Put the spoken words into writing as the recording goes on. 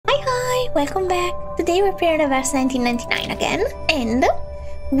welcome back. Today we're playing Reverse 1999 again, and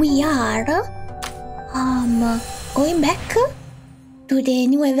we are going back to the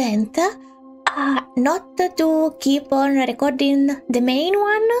new event. Not to keep on recording the main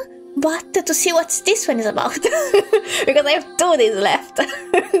one, but to see what this one is about. Because I have 2 days left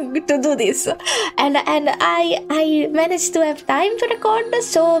to do this, and I managed to have time to record,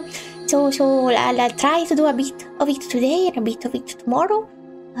 so I'll try to do a bit of it today and a bit of it tomorrow.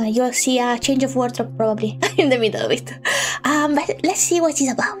 You'll see a change of wardrobe probably in the middle of it. But let's see what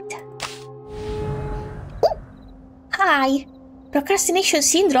it's about. Ooh. Hi! Procrastination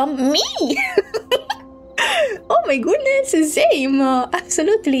Syndrome? Me! Oh my goodness, same!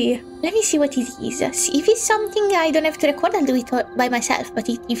 Absolutely. Let me see what it is. If it's something I don't have to record, I'll do it by myself. But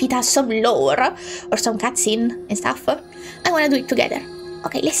if it has some lore or some cutscene and stuff, I want to do it together.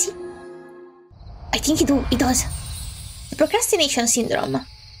 Okay, let's see. I think it does. The Procrastination Syndrome.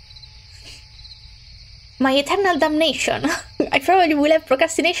 My eternal damnation. I probably will have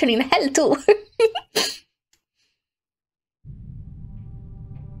procrastination in hell too.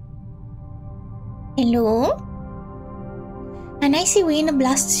 Hello? An icy wind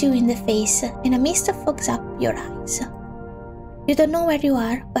blasts you in the face, and a mist fogs up your eyes. You don't know where you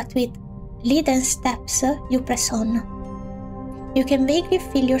are, but with leaden steps, you press on. You can vaguely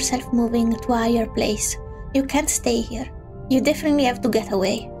feel yourself moving to a higher place. You can't stay here. You definitely have to get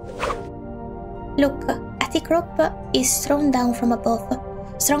away. Look, a thick rope is thrown down from above.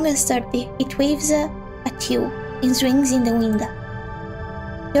 Strong and sturdy, it waves at you in swings in the wind.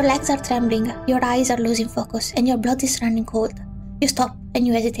 Your legs are trembling, your eyes are losing focus, and your blood is running cold. You stop and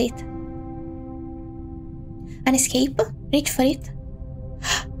you hesitate. An escape? Reach for it?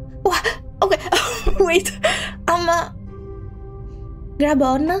 Okay, wait. Grab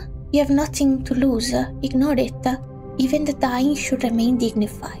on. You have nothing to lose. Ignore it. Even the dying should remain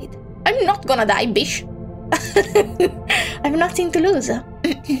dignified. I'm not gonna die, bish. I have nothing to lose.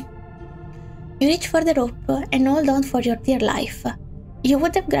 You reach for the rope and hold on for your dear life. You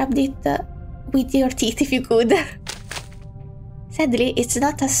would have grabbed it with your teeth if you could. Sadly, it's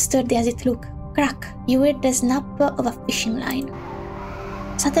not as sturdy as it looks. Crack! You hear the snap of a fishing line.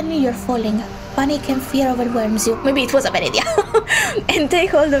 Suddenly you're falling. Panic and fear overwhelms you. Maybe it was a bad idea. And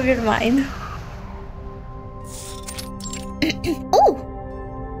take hold of your mind. Oh!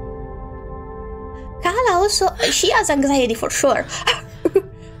 Kaalaa also, she has anxiety for sure.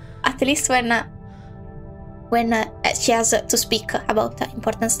 At least when she has to speak about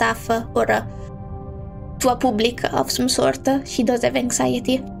important stuff or to a public of some sort, she does have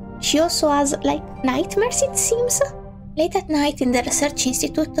anxiety. She also has like nightmares, it seems. Late at night in the research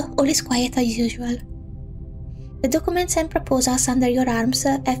institute, all is quiet as usual. The documents and proposals under your arms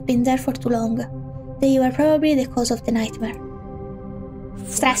have been there for too long. They were probably the cause of the nightmare.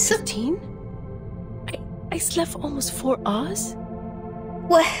 Stress? 15? I slept almost 4 hours?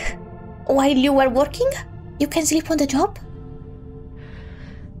 Well, while you were working? You can sleep on the job?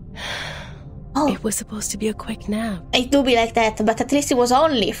 Oh. It was supposed to be a quick nap. It do be like that, but at least it was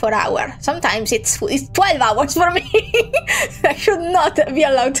only 4 hours. Sometimes it's 12 hours for me. I should not be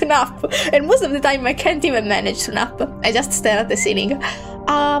allowed to nap. And most of the time I can't even manage to nap. I just stare at the ceiling.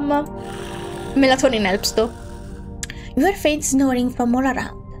 Melatonin helps though. You hear faint snoring from all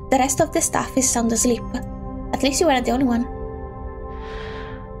around. The rest of the staff is sound asleep. At least you weren't the only one.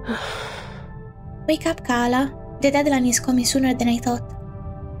 Wake up, Kaalaa. The deadline is coming sooner than I thought.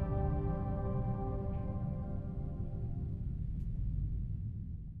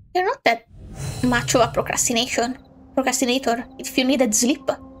 You're not that much of a procrastinator. If you needed sleep,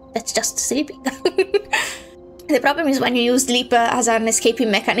 that's just sleeping. The problem is when you use sleep as an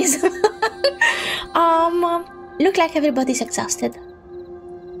escaping mechanism. Look like everybody's exhausted.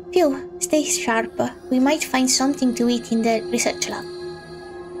 Phew, stay sharp. We might find something to eat in the research lab.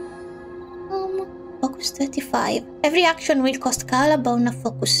 Focus 35. Every action will cost Kaalaa Baunaa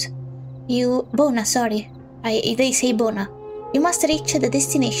focus. Baunaa, sorry. They say Baunaa. You must reach the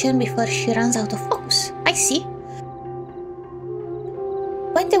destination before she runs out of focus. I see.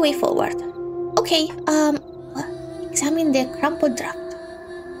 Point the way forward. Okay, examine the crumpled draft.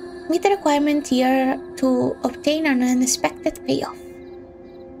 Meet the requirement here to obtain an unexpected payoff.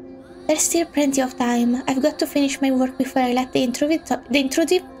 There's still plenty of time. I've got to finish my work before I let the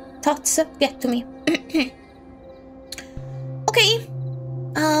intrusive thoughts get to me. Okay.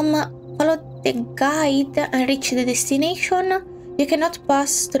 Follow the guide and reach the destination. You cannot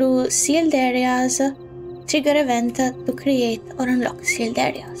pass through sealed areas. Trigger event to create or unlock sealed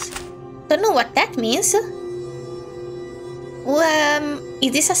areas. Don't know what that means.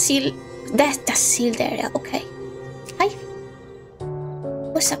 Is this a sealed? That's a sealed area. Okay. Hi.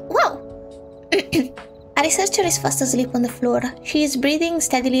 What's up? Wow. A researcher is fast asleep on the floor. She is breathing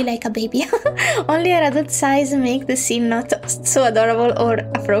steadily like a baby. Only her adult size make the scene not so adorable or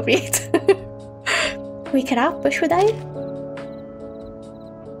appropriate. Wake her up, should I?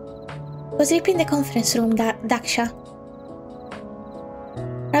 Go sleep in the conference room, Daksha.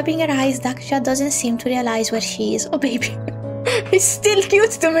 Rubbing her eyes, Daksha doesn't seem to realize where she is. Oh baby. It's still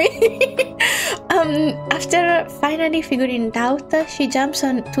cute to me. After finally figuring it out, she jumps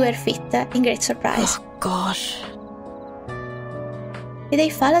on to her feet in great surprise. Oh gosh. Did I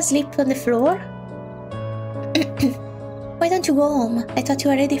fall asleep on the floor? Why don't you go home? I thought you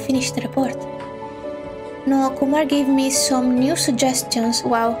already finished the report. No, Kumar gave me some new suggestions.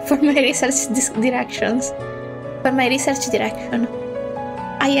 Wow, for my research directions. For my research direction.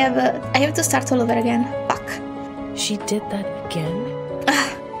 I have to start all over again. Fuck. She did that again?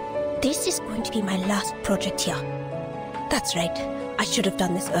 This is going to be my last project here. That's right. I should have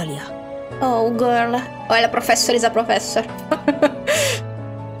done this earlier. Oh, girl. Well, a professor is a professor.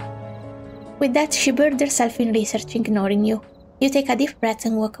 With that, she buried herself in research, ignoring you. You take a deep breath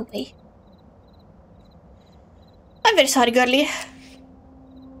and walk away. I'm very sorry, girlie.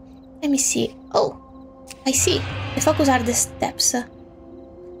 Let me see. Oh, I see. The focus are the steps.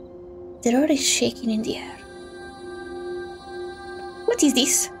 The road is shaking in the air. What is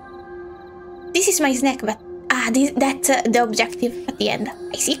this? This is my snack, but that's the objective at the end.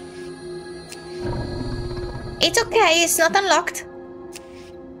 I see. It's okay, it's not unlocked.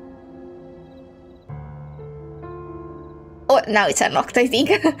 Oh, now it's unlocked, I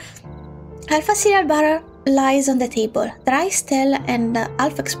think. Alpha cereal bar lies on the table, dry, stale, and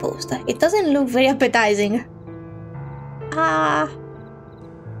half exposed. It doesn't look very appetizing.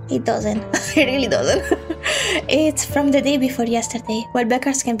 It doesn't. It really doesn't. It's from the day before yesterday. Well,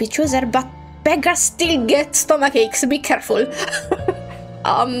 beggars can be chooser, but beggars still get stomach aches. Be careful.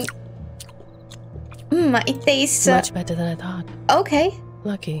 It tastes... much better than I thought. Okay.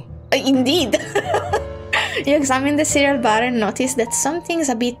 Lucky. Indeed. You examine the cereal bar and notice that something's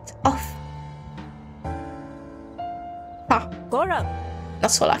a bit off. Gaurav.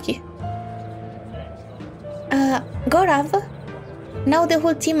 Not so lucky. Gaurav? Now the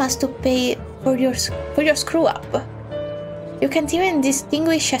whole team has to pay for your screw up. You can't even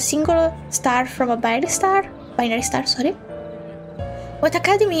distinguish a single star from a binary star. Sorry. What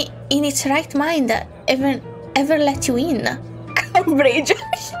academy in its right mind ever let you in? Cambridge.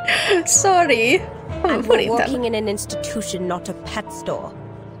 Sorry. And we're working in an institution, not a pet store.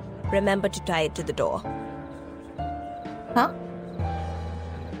 Remember to tie it to the door. Huh?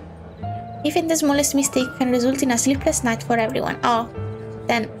 Even the smallest mistake can result in a sleepless night for everyone. Oh,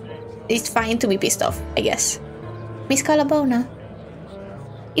 then it's fine to be pissed off, I guess. Miss Kaalaa Baunaa.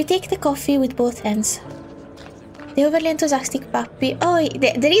 You take the coffee with both hands. The overly enthusiastic puppy,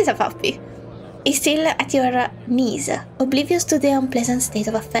 there is a puppy, is still at your knees, oblivious to the unpleasant state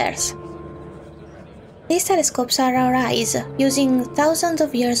of affairs. These telescopes are our eyes, using thousands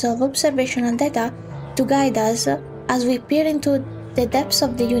of years of observational data to guide us as we peer into the depths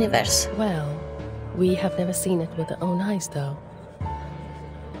of the universe. Well, we have never seen it with our own eyes, though.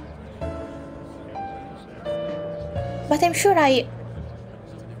 But I'm sure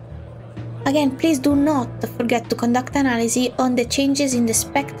Again, please do not forget to conduct analysis on the changes in the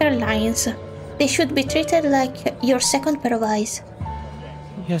spectral lines. They should be treated like your second pair of eyes.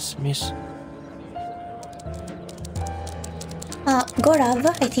 Yes, miss. Gaurav,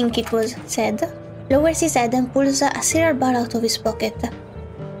 I think it was said, lowers his head and pulls a cereal bar out of his pocket,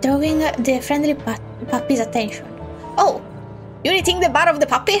 drawing the friendly puppy's attention. Oh, you're eating the bar of the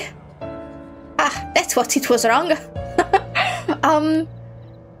puppy? That's what it was wrong.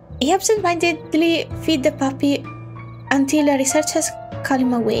 He absent-mindedly feed the puppy until researchers call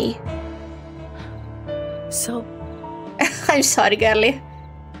him away. So... I'm sorry, girlie.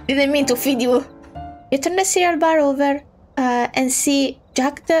 Didn't mean to feed you. You turn the cereal bar over and see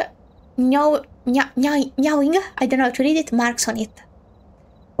jagged meowing, I don't know how to read it, marks on it.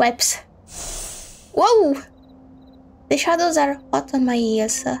 Webs. Whoa! The shadows are hot on my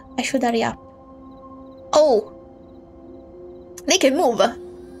heels. I should hurry up. Oh! They can move.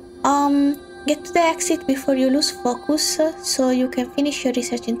 Get to the exit before you lose focus so you can finish your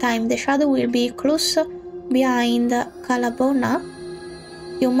research in time. The shadow will be close behind Kaalaa Baunaa.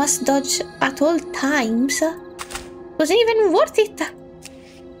 You must dodge at all times. Wasn't even worth it.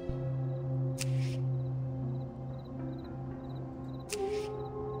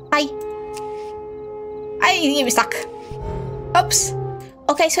 Hi. I'm stuck. Oops.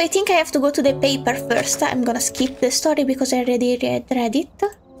 Okay, so I think I have to go to the paper first. I'm gonna skip the story because I already read it.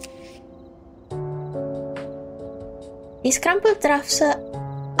 These crumpled drafts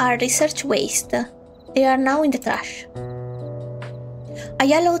are research waste. They are now in the trash. A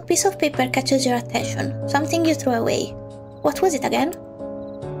yellowed piece of paper catches your attention, something you throw away. What was it again?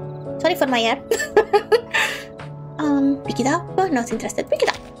 Sorry for my hair. Pick it up, not interested, pick it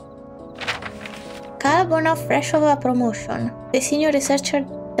up. Kaalaa Baunaa fresh of a promotion. The senior researcher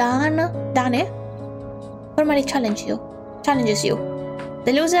Dane formally challenges you.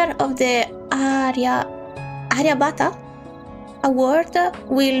 The loser of the Aryabhata award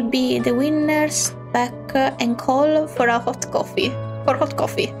will be the winner's back and call for a hot coffee.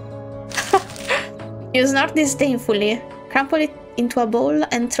 You snort disdainfully, crumple it into a bowl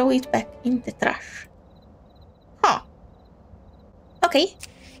and throw it back in the trash. Huh. Okay.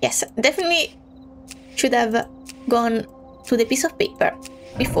 Yes, definitely should have gone to the piece of paper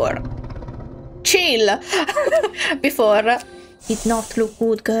before. Chill! Before. Did not look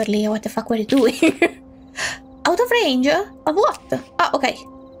good, girly. What the fuck were you doing? Out of range? Of what? Ah, okay.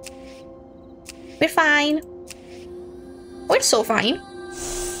 We're fine. We're so fine.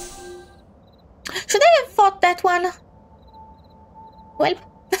 Should I have fought that one? Well,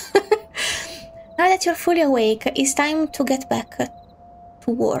 now that you're fully awake, it's time to get back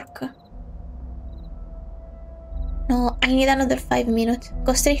to work. No, I need another 5 minutes.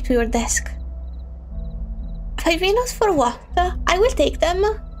 Go straight to your desk. 5 minutes for what? I will take them.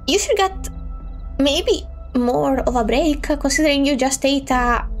 You should get maybe more of a break, considering you just ate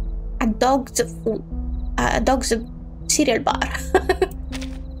a dog's food, a dog's cereal bar.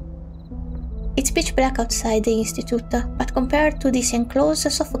 It's pitch black outside the institute, but compared to this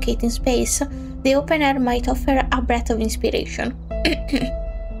enclosed, suffocating space, the open air might offer a breath of inspiration.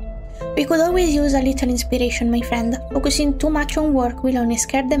 We could always use a little inspiration, my friend. Focusing too much on work will only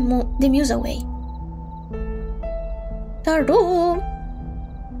scare the muse away. The room!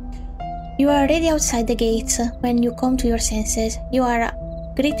 You are already outside the gates. When you come to your senses, you are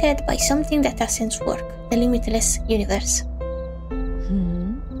greeted by something that transcends work, the limitless universe.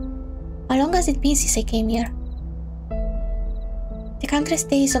 How long has it been since I came here? The countless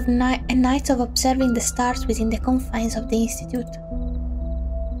days of and nights of observing the stars within the confines of the institute.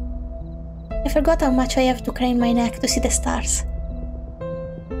 I forgot how much I have to crane my neck to see the stars.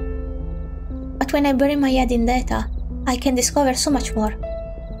 But when I bury my head in data, I can discover so much more.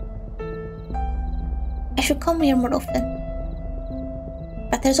 I should come here more often.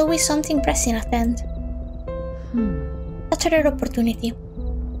 But there's always something pressing at hand. Such a rare opportunity.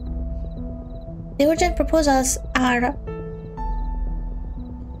 The urgent proposals are...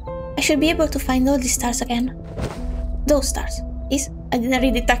 I should be able to find all these stars again. Those stars. I didn't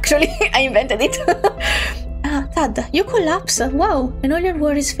read it actually, I invented it. Tad, you collapse. Wow, and all your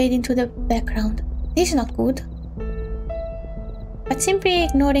worries fade into the background. This is not good. But simply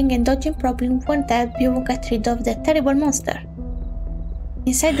ignoring and dodging problems won't help you get rid of that terrible monster.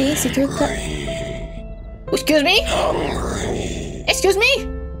 Inside the institute... Excuse me? Excuse me?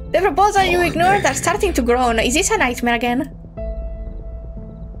 The proposal you ignored are starting to groan. Is this a nightmare again?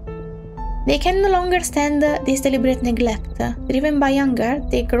 They can no longer stand this deliberate neglect. Driven by hunger,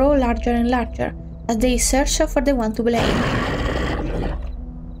 they grow larger and larger as they search for the one to blame.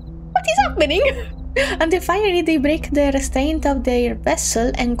 What is happening? Until finally they break the restraint of their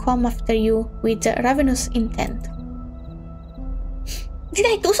vessel and come after you with ravenous intent. Did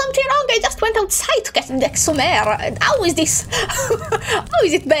I do something wrong? I just went outside to get some air. How is this? How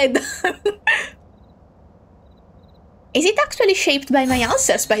is it bad? Is it actually shaped by my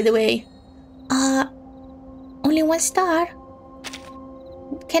answers, by the way? Only one star?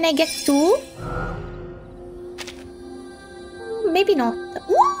 Can I get 2? Maybe not.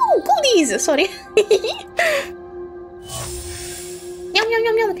 Whoa, goodies! Sorry. Yum, yum,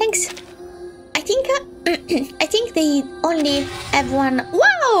 yum, yum, thanks. I think they only have one.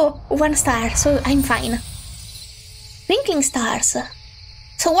 Wow! 1 star, so I'm fine. Twinkling Stars.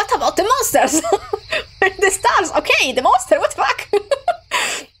 So what about the monsters? The stars, okay, the monster, what the fuck?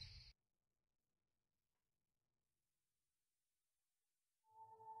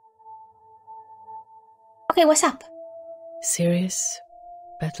 Okay, what's up? Sirius,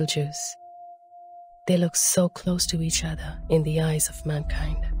 Betelgeuse. They look so close to each other in the eyes of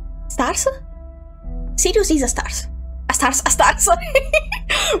mankind. Stars? Sirius is a stars. A star, sorry.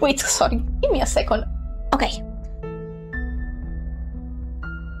 Wait, sorry. Give me a second. Okay.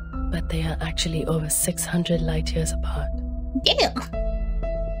 But they are actually over 600 light years apart. Damn!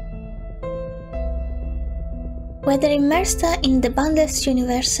 Whether immersed in the boundless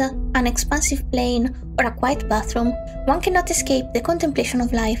universe, an expansive plane, or a quiet bathroom, one cannot escape the contemplation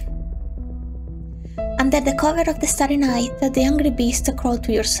of life. Under the cover of the starry night, the hungry beast crawled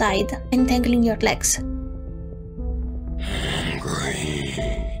to your side, entangling your legs.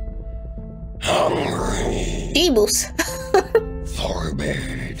 Hungry. hungry, Jeebus.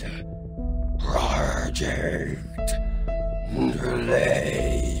 forbid, project,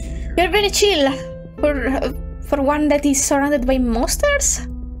 delay. You're very chill for one that is surrounded by monsters?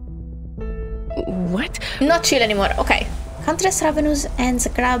 What? Not chill anymore, okay. Countless ravenous hands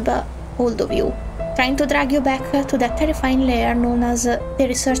grab hold of you, trying to drag you back to that terrifying lair known as the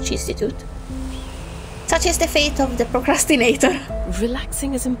Research Institute. Such is the fate of the procrastinator.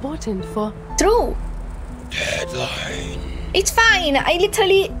 Relaxing is important for... True! Deadline. It's fine, I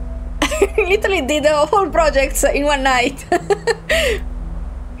literally did the whole projects in one night.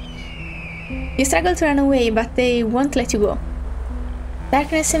 You struggle to run away, but they won't let you go.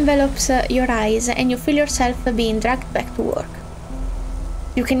 Darkness envelops your eyes and you feel yourself being dragged back to work.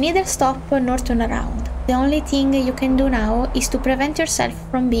 You can neither stop nor turn around. The only thing you can do now is to prevent yourself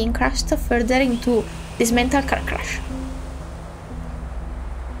from being crushed further into this mental car crash.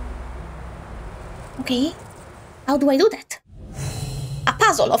 Okay, how do I do that? A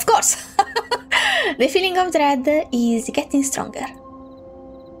puzzle, of course! The feeling of dread is getting stronger.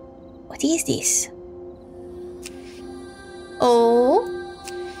 What is this? Oh?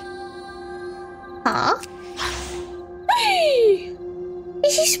 Huh?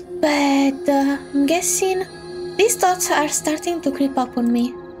 This is bad. I'm guessing these thoughts are starting to creep up on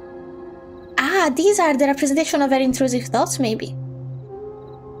me. Ah, these are the representation of very intrusive thoughts, maybe.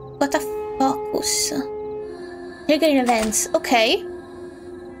 Gotta focus. Triggering events, okay.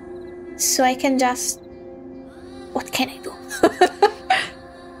 So I can just... What can I do?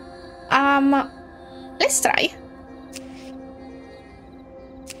 Let's try.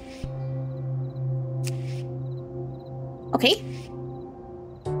 Okay.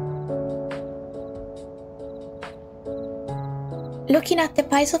 Looking at the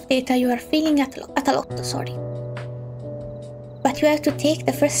piles of data, you are feeling at a lot, sorry. But you have to take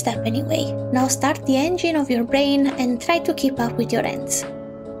the first step anyway. Now start the engine of your brain and try to keep up with your ends.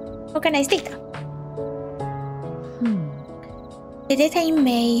 Organize data. The data in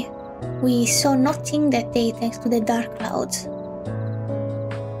May. We saw nothing that day thanks to the dark clouds.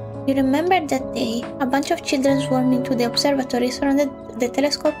 You remember that day, a bunch of children swarmed into the observatory, surrounded the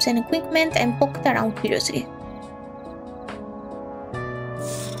telescopes and equipment and poked around curiously.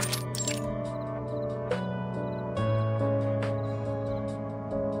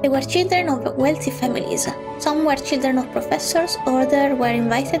 They were children of wealthy families. Some were children of professors, others were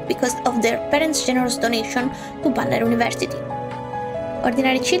invited because of their parents' generous donation to Banner University.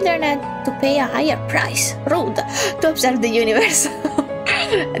 Ordinary children had to pay a higher price, rude, to observe the universe.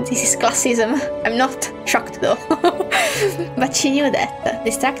 This is classism. I'm not shocked though. But she knew that,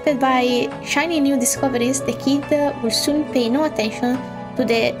 distracted by shiny new discoveries, the kid would soon pay no attention to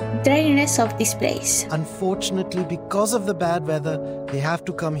the dreariness of this place. Unfortunately, because of the bad weather, they have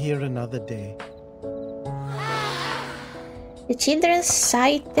to come here another day. The children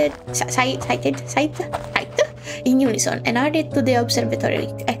sighed in unison and hurried to the observatory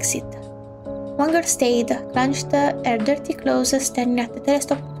exit. One girl stayed, clenched her dirty clothes, staring at the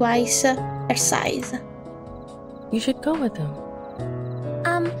telescope twice her size. You should go with them.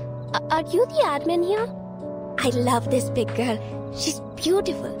 Are you the admin here? I love this big girl. She's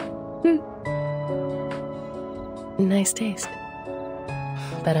beautiful. Nice taste.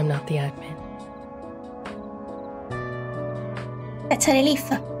 But I'm not the admin. That's a relief.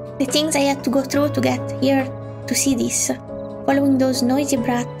 The things I had to go through to get here to see this. Following those noisy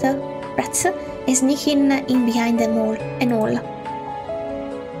brats and sneaking in behind them all.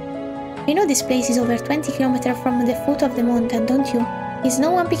 You know this place is over 20 kilometers from the foot of the mountain, don't you? Is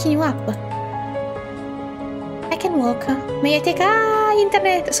no one picking you up? I can walk. May I take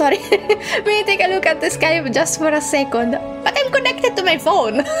internet? Sorry. May I take a look at the sky just for a second? But I'm connected to my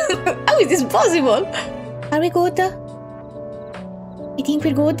phone. How is this possible? Are we good? You think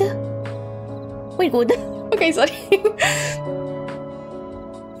we're good? We're good. Okay, sorry.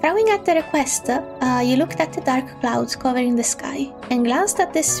 Frowning at the request, you looked at the dark clouds covering the sky and glanced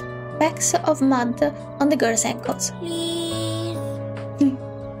at the specks of mud on the girl's ankles. Please.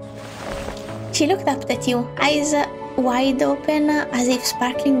 She looked up at you, eyes wide open as if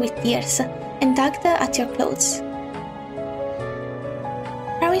sparkling with tears, and tugged at your clothes.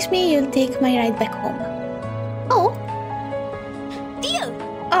 Promise me you'll take my ride back home. Oh! Deal!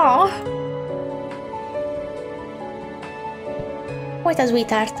 Oh! What a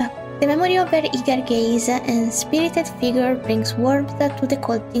sweetheart. The memory of her eager gaze and spirited figure brings warmth to the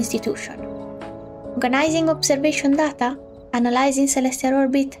cold institution. Organizing observation data, analyzing celestial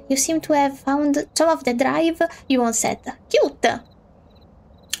orbit, you seem to have found some of the drive you once had. Cute!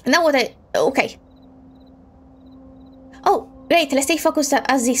 Now what okay. Oh, Great, let's stay focused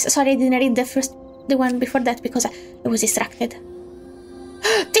as this. Sorry, I didn't read the one before that because I was distracted.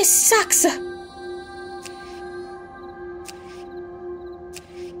 This sucks!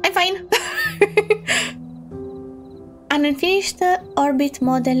 I'm fine. An unfinished orbit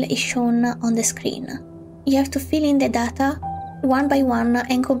model is shown on the screen. You have to fill in the data one by one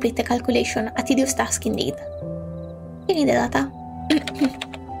and complete the calculation, a tedious task indeed. Fill in the data.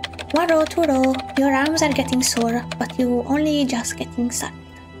 1 row, 2 row, your arms are getting sore, but you only just getting started.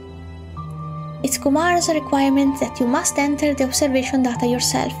 It's Kumar's requirement that you must enter the observation data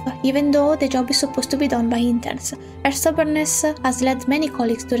yourself, even though the job is supposed to be done by interns. Her stubbornness has led many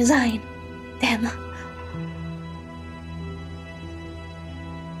colleagues to resign. Damn.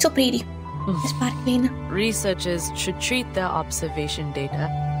 So pretty. Sparkling. Researchers should treat their observation data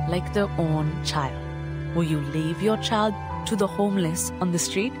like their own child. Will you leave your child to the homeless on the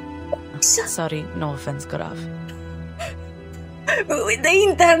street? Sorry, no offense, Gaurav. With the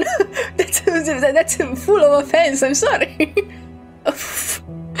intern, that's full of offense, I'm sorry.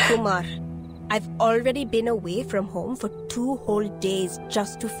 Kumar, I've already been away from home for 2 whole days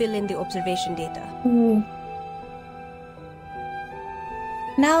just to fill in the observation data.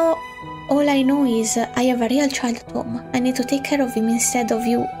 Now, all I know is I have a real child at home. I need to take care of him instead of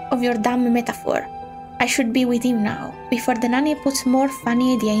your dumb metaphor. I should be with him now, before the nanny puts more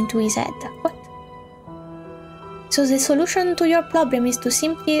funny idea into his head. What? So the solution to your problem is to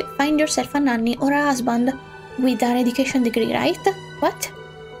simply find yourself a nanny or a husband with an education degree, right? What?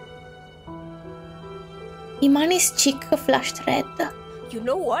 Imani's cheek flushed red. You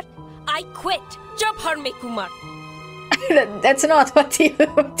know what? I quit. Job harme, Kumar. That's not what you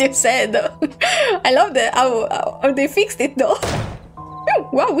said. I love how they fixed it though.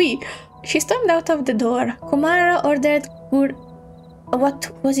 Wowee. She stormed out of the door. Kumar ordered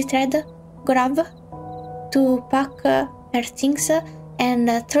what was it read? Gaurav to pack her things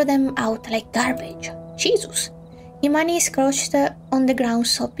and throw them out like garbage. Jesus. Imani is crouched on the ground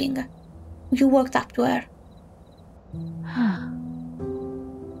sobbing. You walked up to her.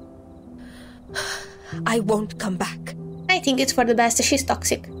 I won't come back. I think it's for the best. She's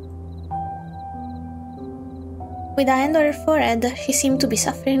toxic. With a hand on her forehead, she seemed to be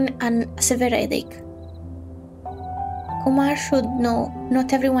suffering a severe headache. Kumar should know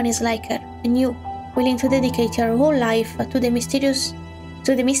not everyone is like her, and you, willing to dedicate your whole life to the mysteries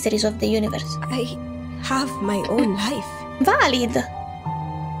of the universe. I have my own life. Valid!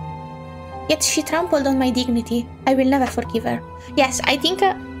 Yet she trampled on my dignity. I will never forgive her. Yes, I think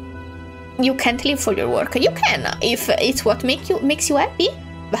you can't live for your work. You can, if it's what makes you happy.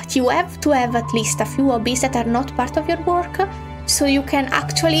 But you have to have at least a few hobbies that are not part of your work, so you can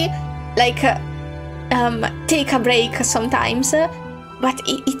actually, take a break sometimes. But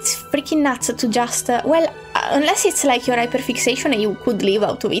it's freaking nuts to just, unless it's like your hyperfixation and you could live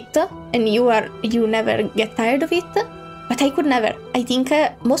out of it, and you never get tired of it. But I could never. I think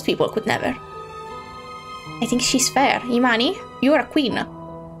most people could never. I think she's fair. Imani, you're a queen.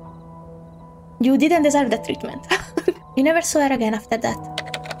 You didn't deserve that treatment. You never saw her again after that.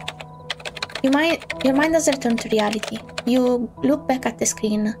 Your mind has returned to reality. You look back at the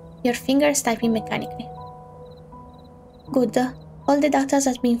screen, your fingers typing mechanically. Good. All the data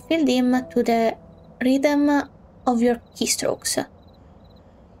has been filled in to the rhythm of your keystrokes.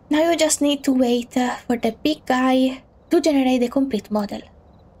 Now you just need to wait for the big guy to generate the complete model.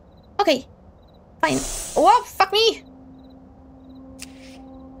 Okay, fine. Whoa, fuck me!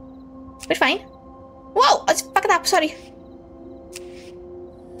 We're fine. Whoa, I fucked up, sorry.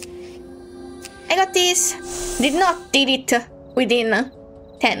 I got this. Did not did it within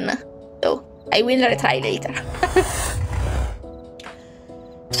 10, so I will retry later.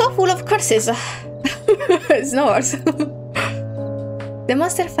 So full of curses. Snores. The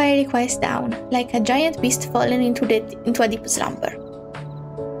monster finally quiets down, like a giant beast fallen into a deep slumber.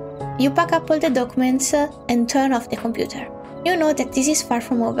 You pack up all the documents and turn off the computer. You know that this is far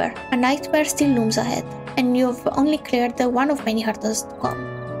from over. A nightmare still looms ahead, and you've only cleared one of many hurdles to come.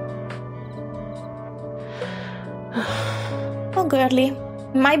 Oh, girly.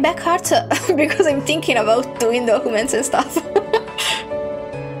 My back hurts because I'm thinking about doing documents and stuff.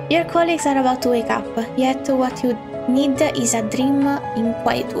 Your colleagues are about to wake up, yet what you need is a dream in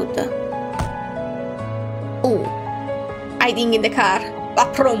quietude. Oh, hiding in the car. A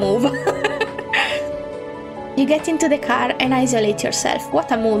pro move. You get into the car and isolate yourself.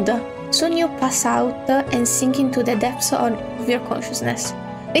 What a mood. Soon you pass out and sink into the depths of your consciousness.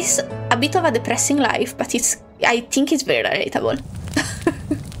 This is a bit of a depressing life, but I think it's very relatable.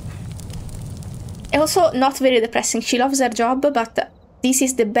 Also, not very depressing. She loves her job, but this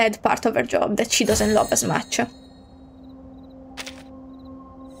is the bad part of her job that she doesn't love as much.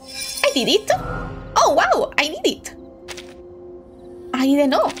 I did it! Oh wow, I did it! I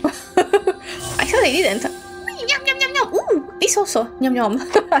didn't know. I thought I didn't. Yum, yum, yum, yum. Ooh, this also. Yum, yum,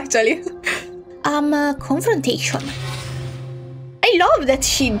 actually. Confrontation. I love that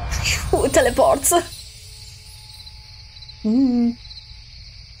she teleports.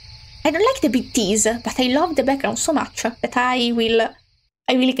 I don't like the big tease, but I love the background so much that I will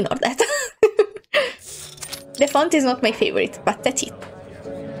ignore that. The font is not my favorite, but that's it.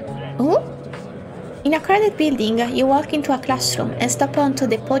 Oh? In a crowded building, you walk into a classroom and step onto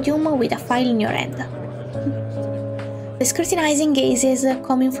the podium with a file in your hand. The scrutinizing gazes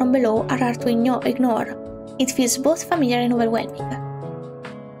coming from below are hard to ignore. It feels both familiar and overwhelming.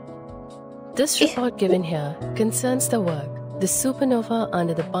 This report given here concerns the work, the supernova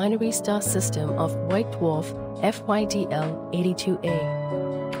under the binary star system of white dwarf FYDL 82A.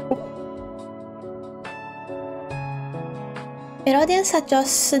 Your audience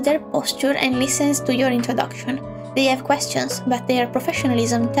adjusts their posture and listens to your introduction. They have questions, but their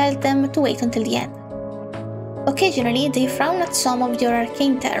professionalism tells them to wait until the end. Occasionally, they frown at some of your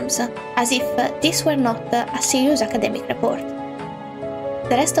arcane terms, as if this were not a serious academic report.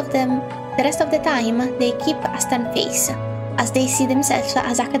 The rest of the time, they keep a stern face, as they see themselves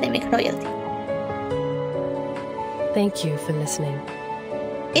as academic royalty. Thank you for listening.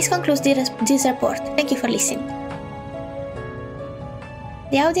 This concludes this report. Thank you for listening.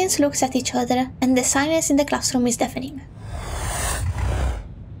 The audience looks at each other, and the silence in the classroom is deafening.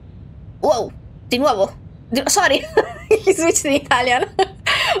 Wow, di nuovo. Sorry, he switched in Italian.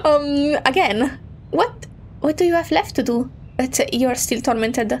 Again, what do you have left to do that you are still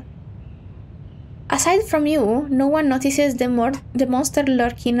tormented? Aside from you, no one notices the monster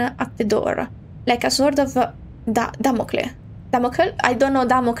lurking at the door, like a sort of Damocle. Damocle? I don't know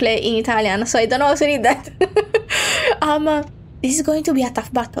Damocle in Italian, so I don't know how to read that. This is going to be a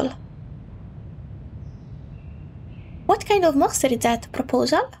tough battle. What kind of monster is that?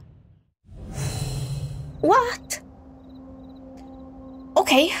 Proposal? What?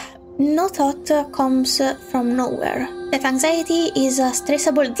 Okay, no thought comes from nowhere. That anxiety is as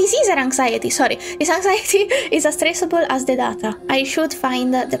traceable. This is an anxiety, sorry. This anxiety is as traceable as the data. I should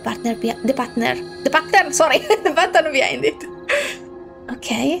find the pattern behind it.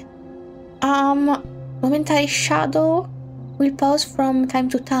 Okay. Momentary shadow will pause from time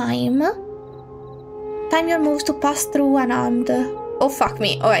to time. Time your moves to pass through unarmed. Oh fuck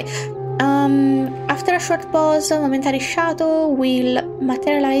me. Alright. After a short pause, momentary shadow will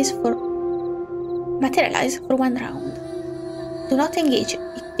materialize for 1 round. Do not engage it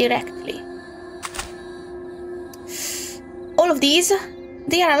directly. All of these,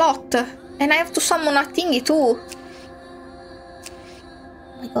 they are a lot, and I have to summon a thingy too. Oh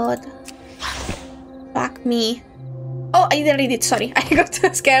my god. Fuck me. Oh, I didn't read it, sorry. I got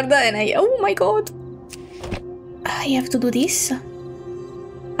scared and oh my god. I have to do this.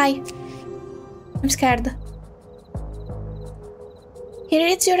 Hi. I'm scared. He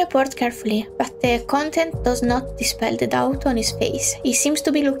reads your report carefully, but the content does not dispel the doubt on his face. He seems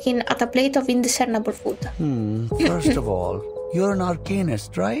to be looking at a plate of indiscernible food. First of all, you're an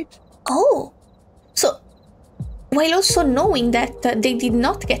arcanist, right? Oh. So, while also knowing that they did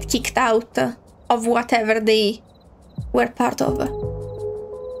not get kicked out of whatever they were part of,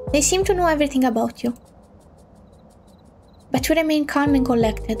 they seem to know everything about you. But you remain calm and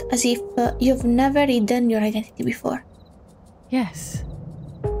collected, as if you've never hidden your identity before. Yes.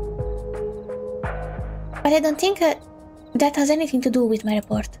 But I don't think that has anything to do with my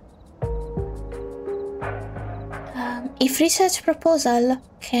report. If research proposal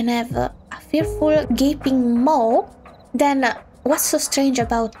can have a fearful gaping maw, then what's so strange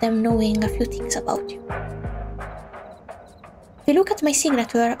about them knowing a few things about you? If you look at my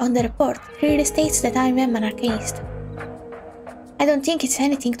signature on the report, it clearly states that I am an arcanist. I don't think it's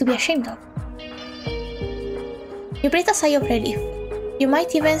anything to be ashamed of. You breathe a sigh of relief. You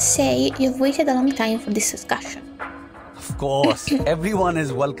might even say you've waited a long time for this discussion. Of course, everyone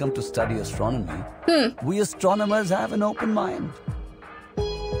is welcome to study astronomy. We astronomers have an open mind.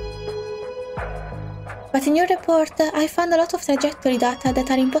 But in your report, I found a lot of trajectory data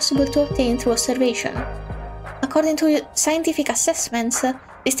that are impossible to obtain through observation. According to scientific assessments,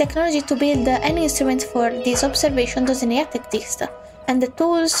 this technology to build any instrument for this observation doesn't yet exist, and the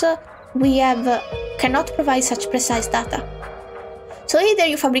tools we have cannot provide such precise data. So either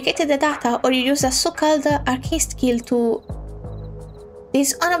you fabricated the data or you used a so-called arcane skill to...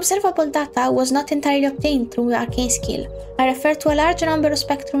 This unobservable data was not entirely obtained through arcane skill. I refer to a large number of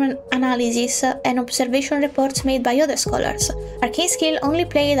spectrum analysis and observation reports made by other scholars. Arcane skill only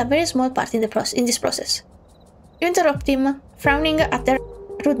played a very small part in this process. You interrupt him, frowning at the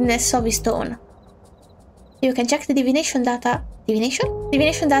rudeness of his tone. You can check the divination data.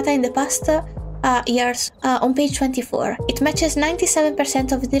 Divination data in the past years on page 24. It matches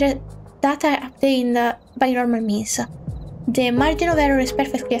 97% of the data obtained by normal means. The margin of error is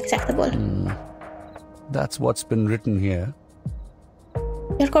perfectly acceptable. That's what's been written here.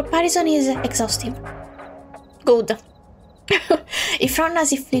 Your comparison is exhaustive. Good. He frowns as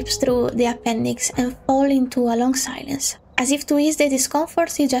he flips through the appendix and falls into a long silence. As if to ease the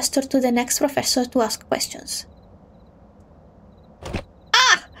discomfort, he gestured to the next professor to ask questions.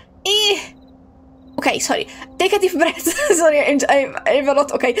 Okay, sorry. Take a deep breath. Sorry, I'm a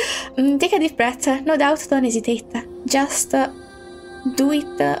lot. Okay. Take a deep breath. No doubt, don't hesitate. Just do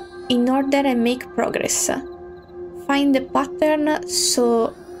it in order and make progress. Find the pattern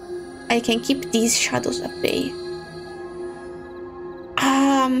so I can keep these shadows at bay.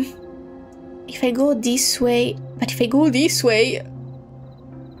 If I go this way, but if I go this way,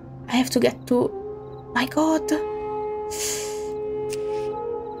 I have to get to... My god.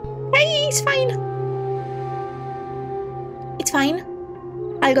 Hey, it's fine. It's fine.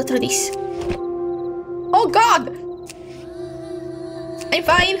 I'll go through this. Oh god! I'm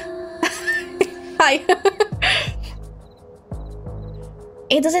fine. Hi.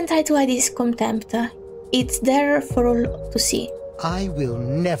 It doesn't try to hide his contempt. It's there for all to see. I will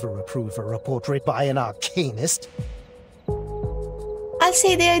never approve a report read by an arcanist. I'll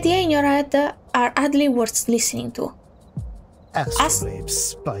say the idea in your head are hardly worth listening to. Astrolabe,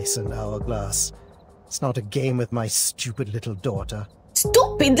 spice and hourglass. It's not a game with my stupid little daughter.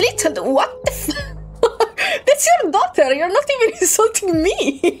 Stupid little... What the fuck? That's your daughter. You're not even insulting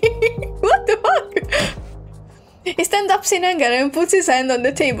me. What the fuck? He stands up in anger and puts his hand on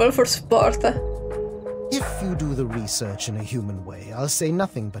the table for support. If you do the research in a human way, I'll say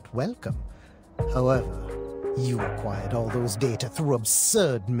nothing but welcome. However, you acquired all those data through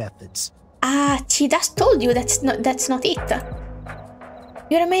absurd methods. She just told you that's not it.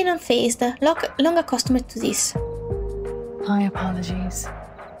 You remain unfazed, long accustomed to this. My apologies.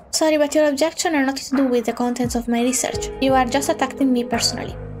 Sorry, but your objections are nothing to do with the contents of my research. You are just attacking me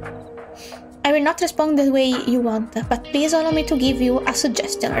personally. I will not respond the way you want, but please allow me to give you a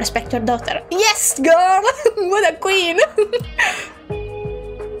suggestion. Respect your daughter. Yes, girl! What a queen!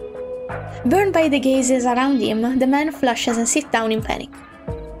 Burned by the gazes around him, the man flushes and sits down in panic.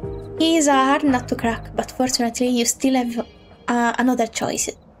 He is a hard nut to crack, but fortunately you still have other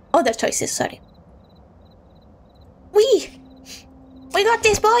choices, sorry. We got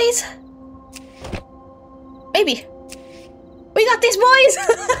this, boys! Maybe. We got this, boys!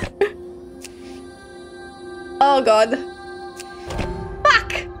 Oh god.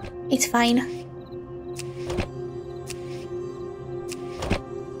 Fuck! It's fine.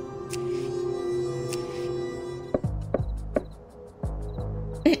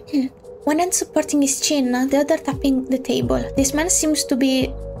 One hand supporting his chin, the other tapping the table. This man seems to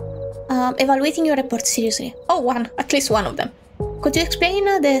be evaluating your report seriously. Oh, at least one of them. Could you explain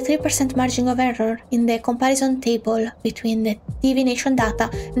the 3% margin of error in the comparison table between the divination data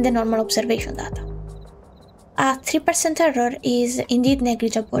and the normal observation data? A 3% error is indeed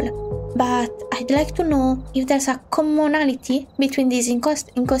negligible, but I'd like to know if there's a commonality between these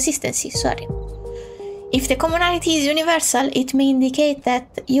inconsistencies, sorry. If the commonality is universal, it may indicate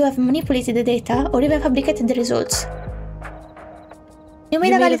that you have manipulated the data or even fabricated the results. You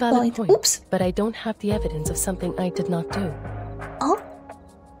made a valid point. Oops. But I don't have the evidence of something I did not do. Oh?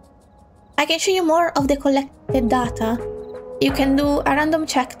 I can show you more of the collected data. You can do a random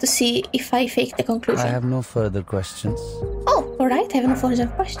check to see if I fake the conclusion. I have no further questions. Oh, alright, I have no further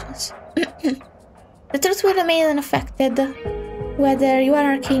questions. The truth will remain unaffected, whether you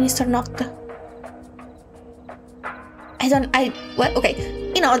are an arcanist or not. Okay.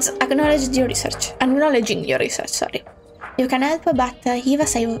 He nods, acknowledging your research, sorry. You can help, but give a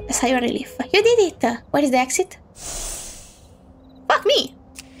sigh of relief. You did it! Where is the exit? Fuck me!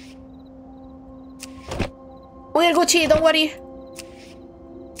 We're Gucci, don't worry.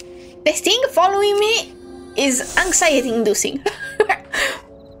 This thing following me is anxiety-inducing.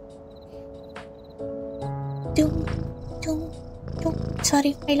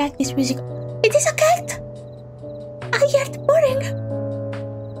 Sorry, I like this music. It is a cat! I heard purring.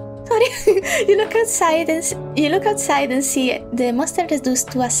 Sorry. You look outside and see the monster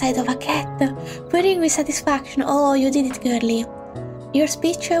reduced to a size of a cat, purring with satisfaction. Oh, you did it, girlie. Your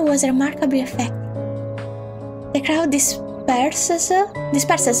speech was remarkably effective. The crowd disperses,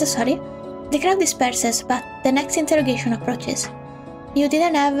 but the next interrogation approaches. You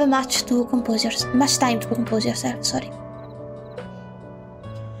didn't have much time to compose yourself, sorry.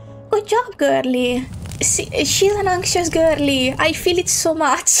 Good job, girlie. she's an anxious girly. I feel it so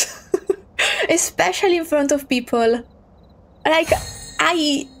much. Especially in front of people. Like,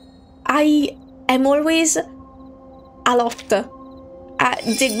 I am always a lot.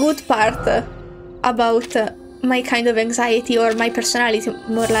 The good part about my kind of anxiety or my personality,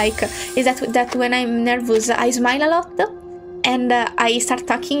 more like, is that when I'm nervous, I smile a lot. And I start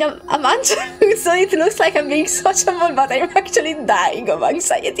talking a bunch, so it looks like I'm being sociable, but I'm actually dying of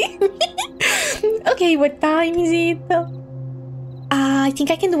anxiety. Okay, what time is it? I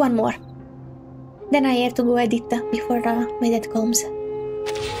think I can do one more. Then I have to go edit before my dad comes.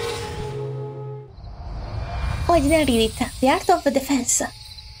 Oh, I didn't read it. The Art of Defense.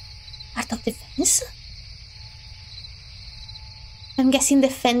 Art of Defense? I'm guessing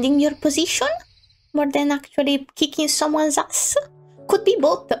defending your position? More than actually kicking someone's ass? Could be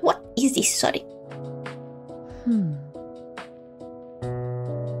both. What is this? Sorry.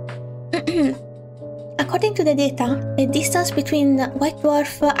 According to the data, the distance between White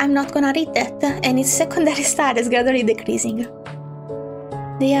Dwarf, I'm not gonna read that, and its secondary star is gradually decreasing.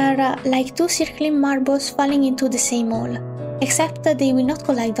 They are like two circling marbles falling into the same hole, except that they will not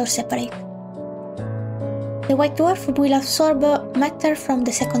collide or separate. The White Dwarf will absorb matter from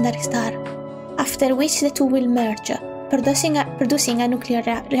the secondary star, after which the two will merge, producing a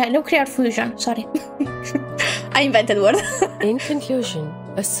nuclear fusion. Sorry. I invented the word. In conclusion,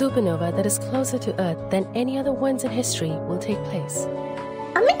 a supernova that is closer to Earth than any other ones in history will take place.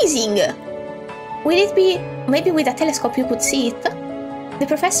 Amazing! Will it be... maybe with a telescope you could see it? The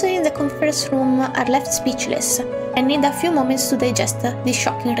professor in the conference room are left speechless and need a few moments to digest this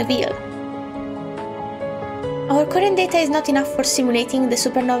shocking reveal. Our current data is not enough for simulating the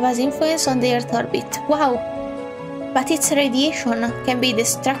supernova's influence on the Earth orbit. Wow! But its radiation can be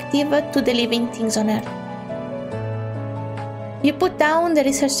destructive to the living things on Earth. You put down the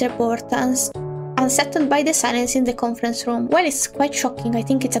research report, unsettled by the silence in the conference room. Well, it's quite shocking. I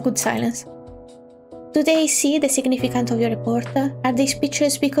think it's a good silence. Do they see the significance of your report? Are they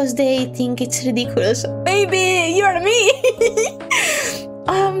speechless because they think it's ridiculous? Baby, you're me!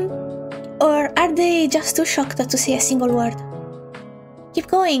 Or are they just too shocked to say a single word? Keep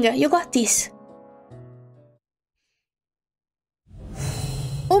going, you got this.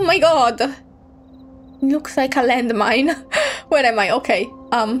 Oh my god! Looks like a landmine. Where am I? Okay,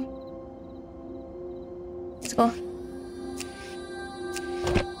 let's go.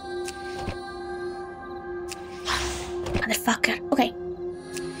 Motherfucker, okay.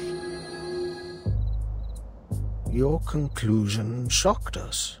 Your conclusion shocked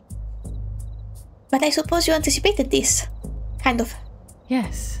us. But I suppose you anticipated this. Kind of.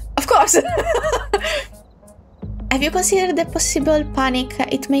 Yes. Of course! Have you considered the possible panic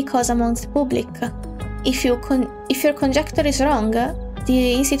it may cause amongst the public? If your conjecture is wrong,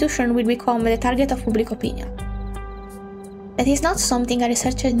 the institution will become the target of public opinion. That is not something a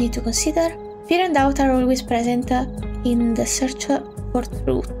researcher needs to consider. Fear and doubt are always present in the search for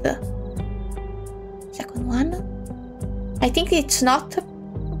truth. Second one. I think it's not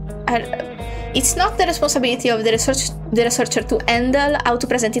the responsibility of the researcher to handle how to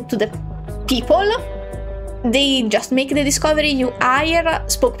present it to the people. They just make the discovery. You hire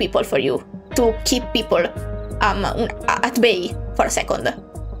spokespeople for you to keep people at bay for a second.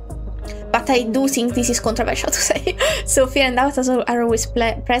 But I do think this is controversial to say. So fear and doubt are always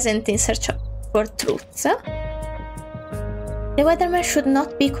present in search for truths. The weatherman should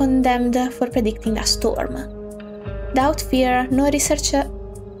not be condemned for predicting a storm. Doubt, fear, no researcher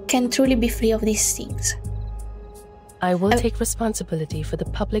can truly be free of these things. I will take responsibility for the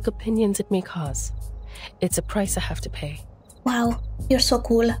public opinions it may cause. It's a price I have to pay. Wow, you're so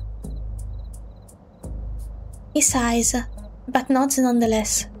cool. He sighs, but nods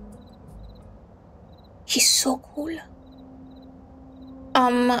nonetheless. He's so cool.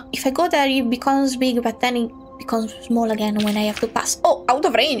 If I go there, it becomes big, but then it becomes small again when I have to pass. Oh, out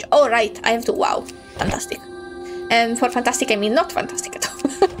of range! Oh, right, I have to. Wow, fantastic. And for fantastic, I mean not fantastic at all.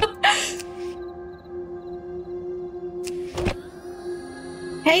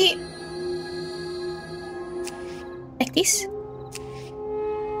 Hey. Like this?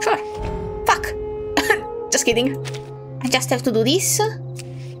 Sure. Fuck. Just kidding. I just have to do this.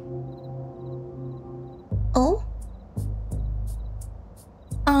 Oh.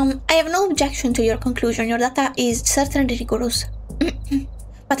 I have no objection to your conclusion. Your data is certainly rigorous.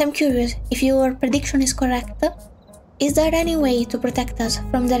 But I'm curious, if your prediction is correct, is there any way to protect us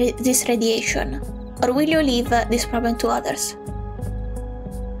from this radiation? Or will you leave this problem to others?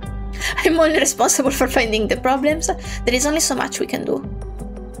 I'm only responsible for finding the problems. There is only so much we can do.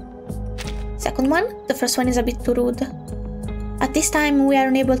 Second one. The first one is a bit too rude. At this time, we are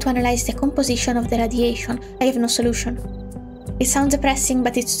unable to analyze the composition of the radiation. I have no solution. It sounds depressing,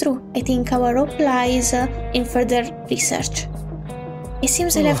 but it's true. I think our hope lies in further research. It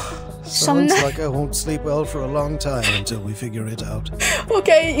seems I have some... Sounds like I won't sleep well for a long time until we figure it out.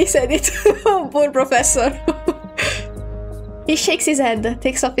 Okay, he said it. Poor professor. He shakes his head,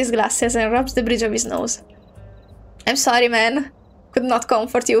 takes off his glasses, and rubs the bridge of his nose. I'm sorry, man. Could not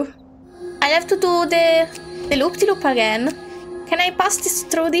comfort you. I'll have to do the loop-de-loop again. Can I pass this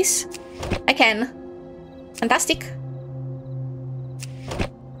through this? I can. Fantastic.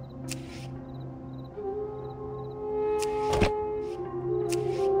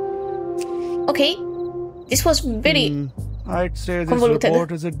 Okay. This was very I'd say this convoluted.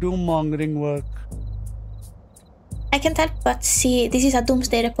 report is a doom-mongering work. I can't help but see this is a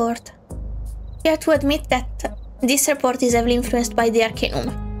doomsday report. You have to admit that this report is heavily influenced by the Arcanum.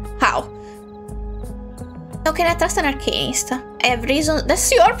 How? How can I trust an Arcanist? I have reason...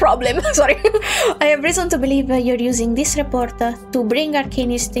 That's your problem, sorry. I have reason to believe you're using this report to bring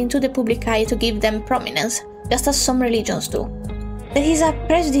Arcanists into the public eye to give them prominence, just as some religions do. That is a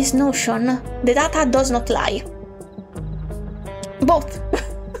prejudiced notion. The data does not lie. Both.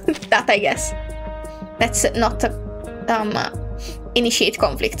 That, I guess. Let's not initiate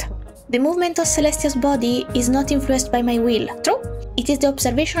conflict. The movement of Celestia's body is not influenced by my will. True? It is the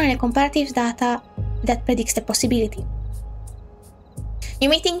observational and comparative data that predicts the possibility. You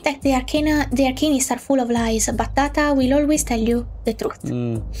may think that the Arcanists are full of lies, but data will always tell you the truth.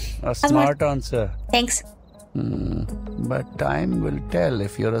 A smart answer. Thanks. But time will tell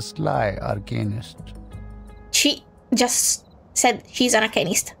if you're a sly Arcanist. She just said she's an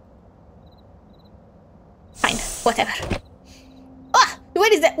Arcanist. Fine, whatever. Ah!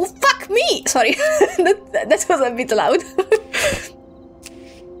 Where is that? Oh, fuck me! Sorry, that was a bit loud.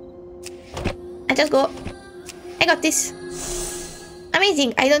 I just go. I got this.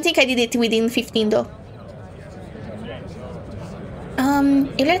 Amazing. I don't think I did it within 15 though.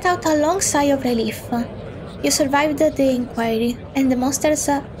 You let out a long sigh of relief. You survived the inquiry, and the monsters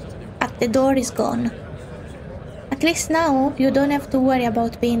at the door is gone. At least now, you don't have to worry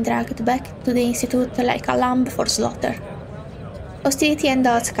about being dragged back to the Institute like a lamb for slaughter. Hostility and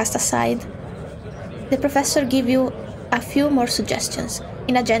doubts cast aside. The professor gives you a few more suggestions,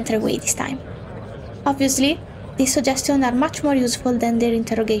 in a gentler way this time. Obviously, these suggestions are much more useful than their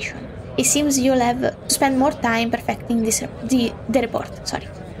interrogation. It seems you'll have to spend more time perfecting the report. Sorry.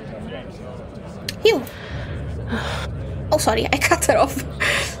 Phew. Oh, sorry, I cut her off.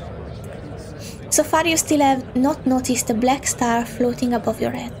 So far, you still have not noticed the black star floating above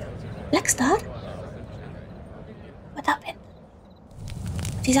your head. Black star? What happened?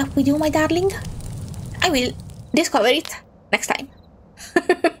 What is up with you, my darling? I will discover it next time.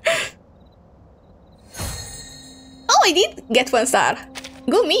 Oh, I did get 1 star.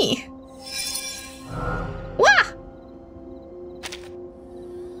 Go me. Wah!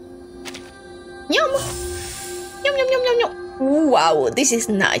 Yum! Yum, yum, yum, yum, yum. Wow, this is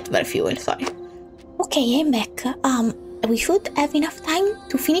nightmare fuel, sorry. Okay, I'm back. We should have enough time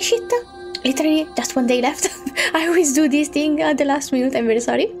to finish it. Literally, just 1 day left. I always do this thing at the last minute, I'm very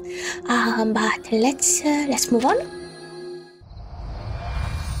sorry. But let's move on.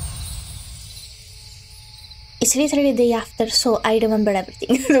 It's literally the day after, so I remember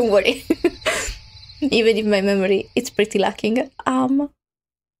everything. Don't worry. Even if my memory is pretty lacking.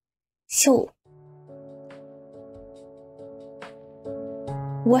 So,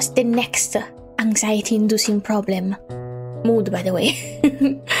 what's the next anxiety-inducing problem? Mood, by the way.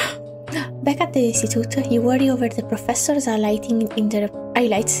 Back at the institute, you worry over the professor's highlights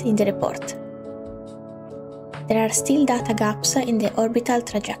in the report. There are still data gaps in the orbital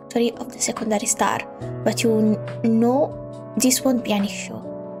trajectory of the secondary star, but you know this won't be an issue.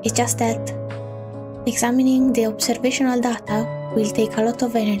 It's just that examining the observational data will take a lot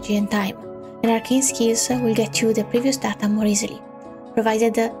of energy and time, and arcane skills will get you the previous data more easily,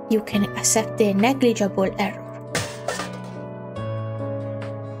 provided you can accept the negligible error.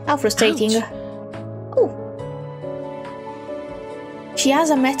 How frustrating. Ouch. Oh. She has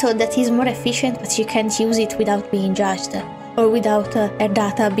a method that is more efficient, but she can't use it without being judged, or without her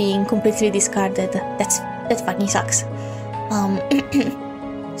data being completely discarded. That fucking sucks.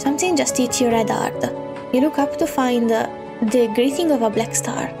 Something just hits your head hard. You look up to find the greeting of a black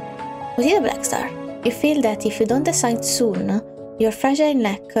star. Was it a black star? You feel that if you don't decide soon, your fragile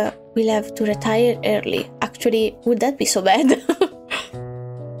neck will have to retire early. Actually, would that be so bad?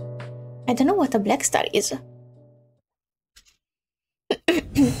 I don't know what a black star is.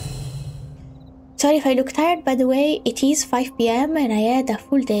 Sorry if I look tired, by the way, it is 5 PM and I had a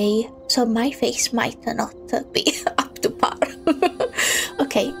full day, so my face might not be up to par.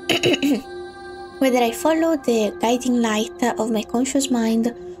 Okay. Whether I follow the guiding light of my conscious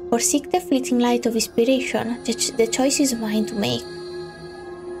mind or seek the fleeting light of inspiration, the choice is mine to make.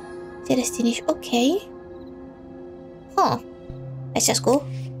 The destination. Okay. Huh. Let's just go.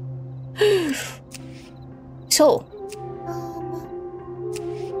 So.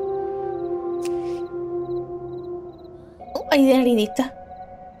 Oh, I didn't read it.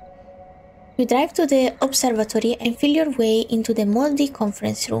 You drive to the observatory and feel your way into the moldy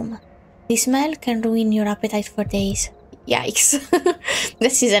conference room. The smell can ruin your appetite for days. Yikes.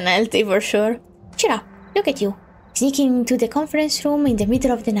 This is unhealthy for sure. Cheer up, look at you. Sneaking into the conference room in the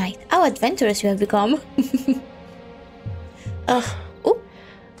middle of the night. How adventurous you have become.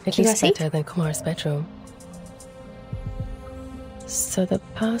 At least better than Kumar's bedroom. So the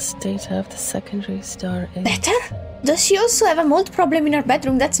past data of the secondary star is... Better? Does she also have a mold problem in her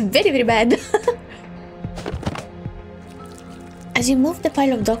bedroom? That's very, very bad. As you move the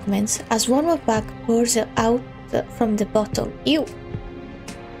pile of documents, a swarm of bug pours out from the bottom. Ew.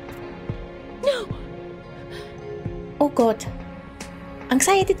 No! Oh god.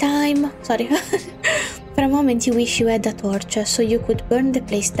 Anxiety time. Sorry. For a moment you wish you had a torch so you could burn the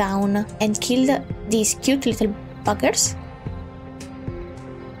place down and kill these cute little buggers.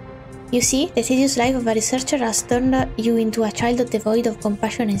 You see, the tedious life of a researcher has turned you into a child devoid of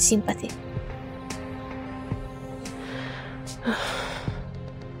compassion and sympathy.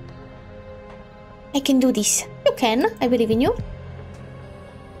 I can do this. You can, I believe in you.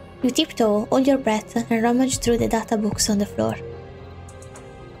 You tiptoe, hold your breath, and rummage through the data books on the floor.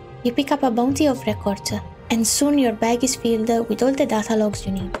 You pick up a bounty of records, and soon your bag is filled with all the data logs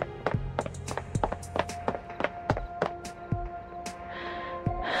you need.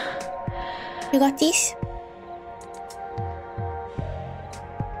 You got this?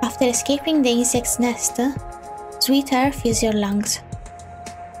 After escaping the insect's nest, sweet air fills your lungs.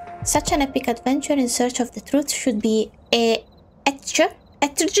 Such an epic adventure in search of the truth should be etched,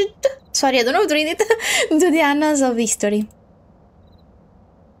 sorry, I don't know how to read it, to the annals of history.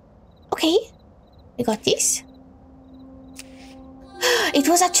 Okay, we got this. It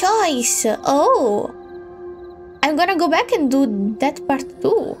was a choice! Oh! I'm gonna go back and do that part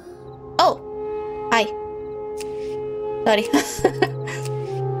too. Oh! Hi. Sorry.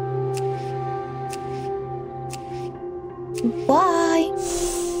 Why?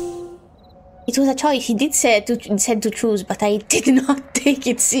 It was a choice. He did said to choose, but I did not take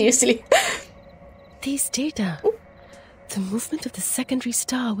it seriously. These data. The movement of the secondary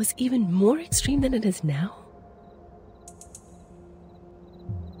star was even more extreme than it is now.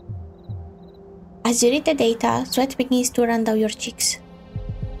 As you read the data, sweat begins to run down your cheeks.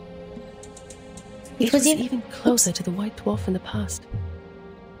 It was even closer to the white dwarf in the past.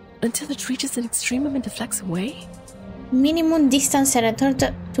 Until it reaches an extremum and deflects away? Minimum distance and returned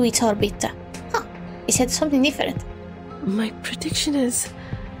to its orbit. Huh, he said something different. My prediction is...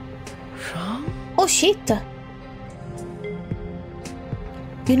 wrong? Oh shit!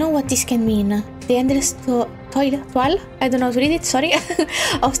 You know what this can mean. The endless toil? I don't know how to read it, sorry.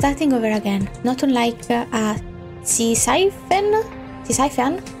 Of starting over again. Not unlike a Sisyphean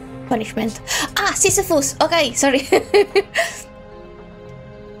punishment. Ah, Sisyphus! Okay, sorry.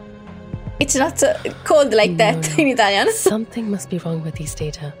 It's not called like that in Italian. Something must be wrong with these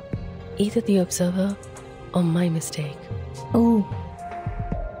data. Either the observer or my mistake. Oh.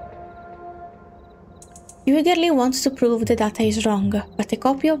 You eagerly want to prove the data is wrong, but a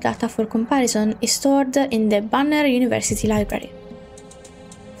copy of data for comparison is stored in the Banner University Library.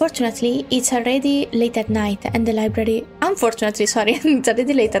 Fortunately, it's already late at night and the library... Unfortunately, sorry, it's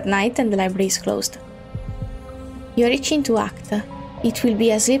already late at night and the library is closed. You're itching to act. It will be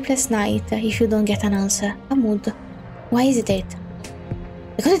a sleepless night if you don't get an answer. A mood. Why hesitate?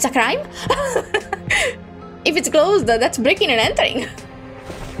 Because it's a crime? If it's closed, that's breaking and entering.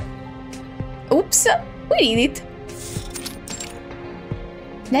 Oops, we read it.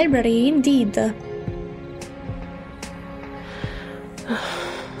 Library, indeed.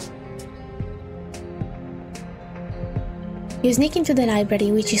 You sneak into the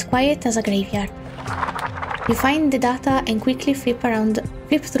library, which is quiet as a graveyard. You find the data and quickly flip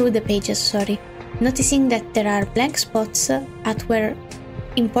through the pages, noticing that there are blank spots at where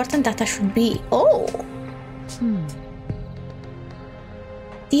important data should be. Oh!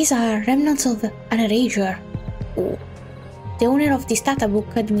 These are remnants of an erasure. Oh. The owner of this data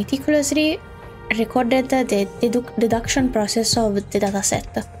book had meticulously recorded the deduction process of the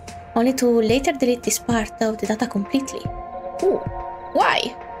dataset, only to later delete this part of the data completely. Ooh,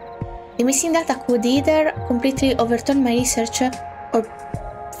 why? The missing data could either completely overturn my research or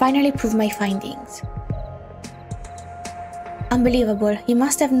finally prove my findings. Unbelievable. He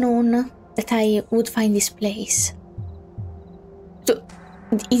must have known that I would find this place. So,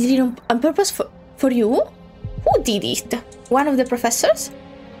 he did it on purpose for you? Who did it? One of the professors?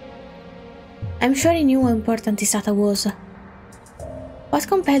 I'm sure he knew how important this data was. What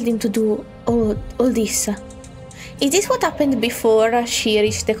compelled him to do all this? Is this what happened before she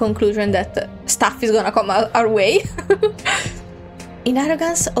reached the conclusion that stuff is gonna come our way? In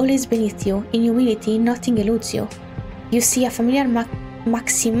arrogance, all is beneath you. In humility, nothing eludes you. You see a familiar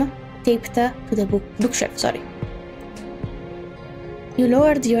maxim taped to the bookshelf, sorry. You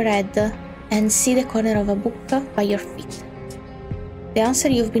lowered your head and see the corner of a book by your feet. The answer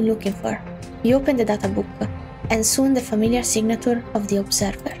you've been looking for. You open the data book, and soon the familiar signature of the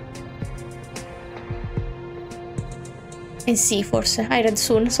observer. And see, forse. I read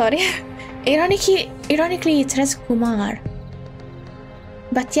soon, sorry. Ironically, it reads Kumar.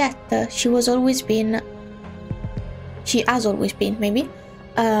 But yet, she has always been, maybe,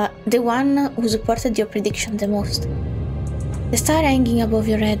 the one who supported your prediction the most. The star hanging above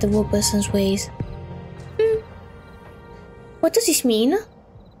your head wobbles and sways. What does this mean?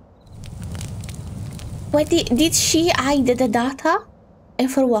 Why did she hide the data?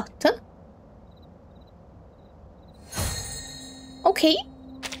 And for what? Okay.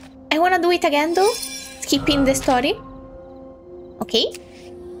 I wanna do it again though. Skipping the story. Okay.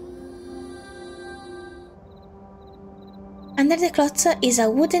 Under the cloth is a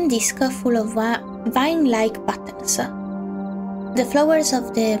wooden disc full of vine-like buttons. The flowers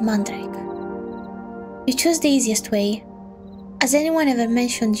of the mandrake. You choose the easiest way. Has anyone ever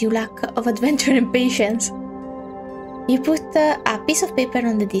mentioned you lack of adventure and patience? You put a piece of paper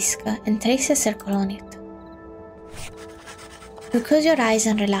on the disc and trace a circle on it. You close your eyes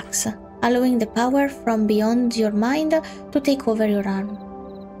and relax, allowing the power from beyond your mind to take over your arm.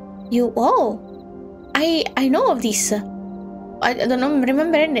 I know of this. I don't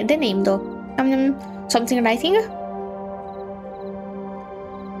remember the name though. Something writing?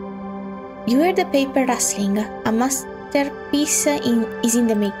 You hear the paper rustling. A masterpiece is in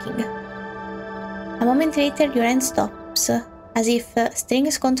the making. A moment later, your hand stops, as if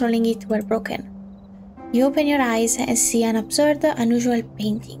strings controlling it were broken. You open your eyes and see an absurd, unusual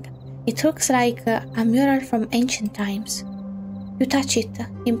painting. It looks like a mural from ancient times. You touch it,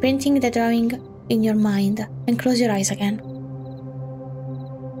 imprinting the drawing in your mind, and close your eyes again.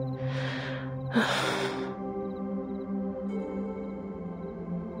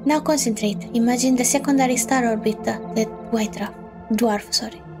 Now concentrate. Imagine the secondary star orbit, the white dwarf,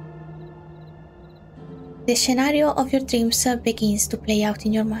 sorry. The scenario of your dreams begins to play out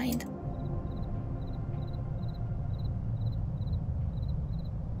in your mind.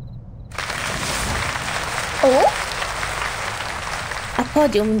 Oh? A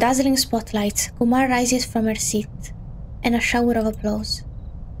podium, dazzling spotlights. Kumar rises from her seat, and a shower of applause.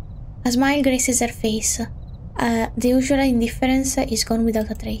 A smile graces her face. The usual indifference is gone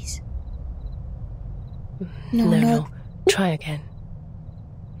without a trace. No. Try again.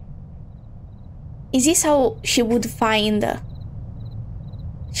 Is this how she would find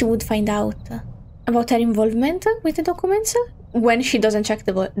out about her involvement with the documents when she doesn't check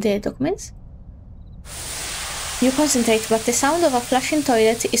the documents? You concentrate, but the sound of a flushing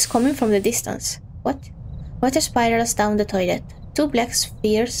toilet is coming from the distance. What? Water spirals down the toilet. Two black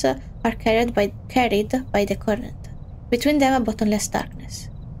spheres are carried by the current. Between them, a bottomless darkness.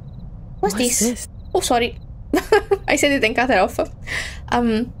 What's this? Oh, sorry. I said it and cut it off.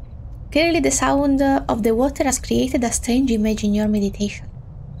 Clearly the sound of the water has created a strange image in your meditation.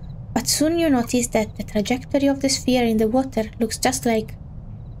 But soon you notice that the trajectory of the sphere in the water looks just like...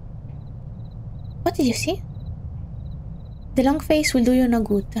 What did you see? The long face will do you no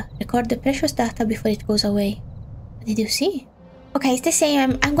good. Record the precious data before it goes away. What did you see? Okay, it's the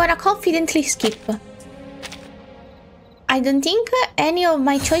same. I'm gonna confidently skip. I don't think any of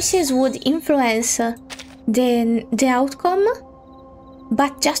my choices would influence the outcome.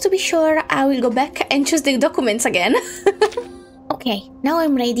 But just to be sure, I will go back and choose the documents again. Okay, now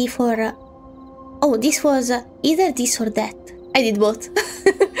I'm ready for... Oh, this was either this or that. I did both.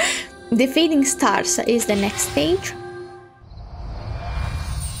 The Fading Stars is the next stage.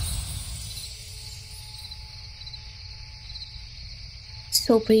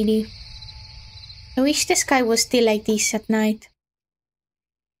 So pretty. I wish the sky was still like this at night.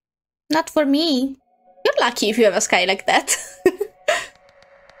 Not for me. You're lucky if you have a sky like that.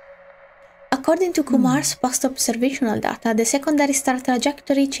 According to Kumar's post-observational data, the secondary star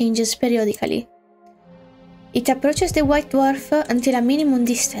trajectory changes periodically. It approaches the white dwarf until a minimum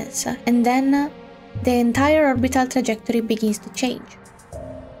distance, and then the entire orbital trajectory begins to change.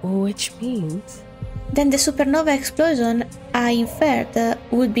 Which means then the supernova explosion I inferred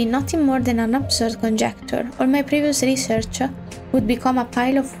would be nothing more than an absurd conjecture. All my previous research would become a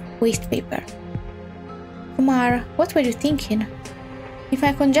pile of waste paper. Kumar, what were you thinking? If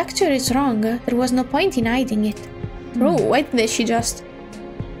my conjecture is wrong, there was no point in hiding it. True, why didn't she just...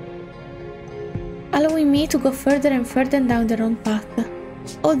 allowing me to go further and further down the wrong path.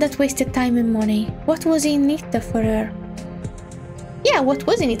 All that wasted time and money. What was in it for her? Yeah, what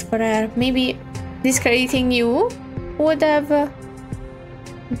was in it for her? Maybe discrediting you would have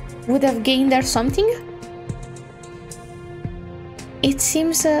gained her something? It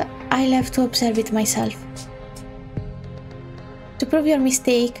seems I'll have to observe it myself. To prove your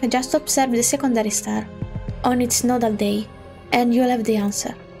mistake, just observe the secondary star on its nodal day, and you'll have the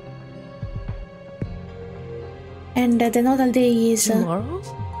answer. And the nodal day is... Tomorrow?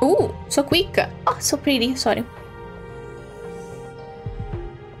 Ooh, so quick! Oh, so pretty, sorry.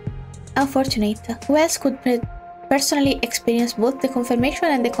 How fortunate. Who else could personally experience both the confirmation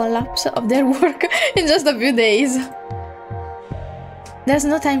and the collapse of their work in just a few days? There's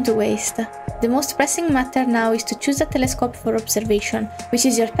no time to waste. The most pressing matter now is to choose a telescope for observation, which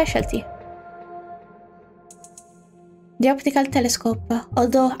is your specialty. The optical telescope,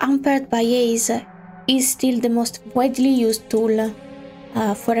 although hampered by haze, is still the most widely used tool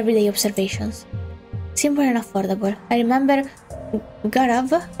for everyday observations. Simple and affordable. I remember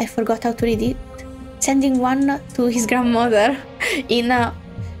Gaurav, I forgot how to read it, sending one to his grandmother in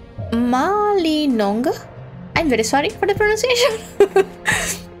Malinong. I'm very sorry for the pronunciation.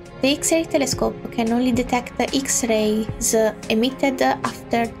 The X-ray telescope can only detect the X-rays emitted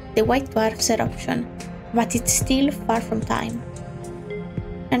after the white dwarf's eruption, but it's still far from time.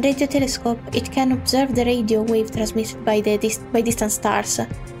 And radio telescope, it can observe the radio wave transmitted by distant stars,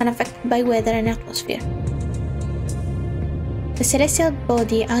 unaffected by weather and atmosphere. The celestial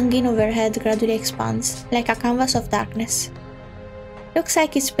body hanging overhead gradually expands, like a canvas of darkness. Looks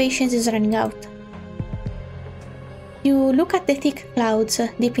like its patience is running out. You look at the thick clouds,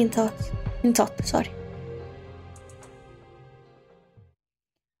 deep in thought.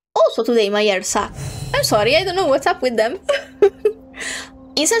 Also today my hair sucks. I'm sorry, I don't know what's up with them.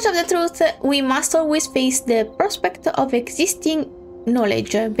 In search of the truth, we must always face the prospect of existing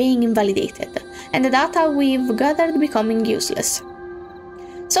knowledge being invalidated, and the data we've gathered becoming useless.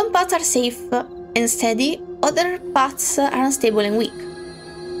 Some paths are safe and steady, other paths are unstable and weak.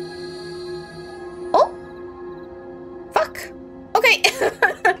 Oh? Fuck. Okay.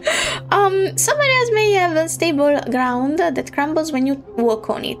 Some areas may have unstable ground that crumbles when you walk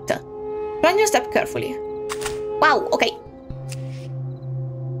on it. Plan your step carefully. Wow, okay.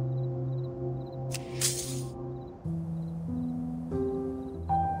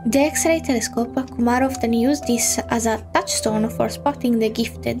 The X-ray telescope, Kumar often used this as a touchstone for spotting the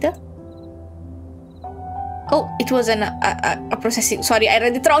gifted. Oh, it was a processing. Sorry, I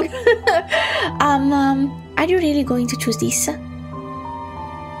read it wrong. Are you really going to choose this?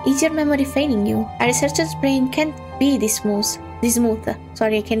 Is your memory failing you? A researcher's brain can't be this smooth.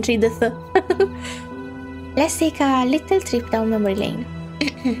 Sorry, I can't read the th. Let's take a little trip down memory lane.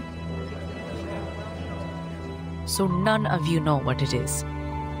 So none of you know what it is.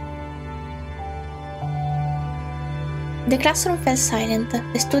 The classroom fell silent.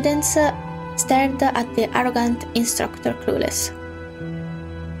 The students stared at the arrogant instructor, clueless.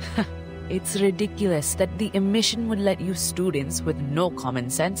 It's ridiculous that the emission would let you students with no common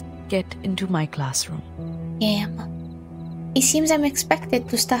sense get into my classroom. Damn. It seems I'm expected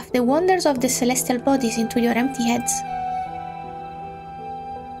to stuff the wonders of the celestial bodies into your empty heads.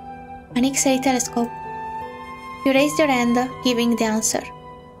 An X-ray telescope. You raised your hand, giving the answer.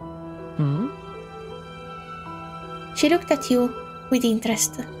 Hmm? She looked at you with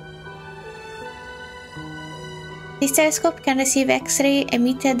interest. This telescope can receive X-ray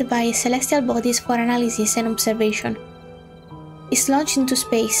emitted by celestial bodies for analysis and observation. It's launched into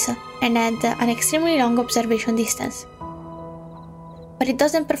space and had an extremely long observation distance. But it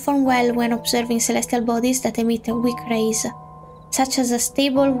doesn't perform well when observing celestial bodies that emit weak rays, such as a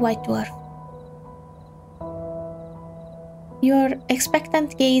stable white dwarf. Your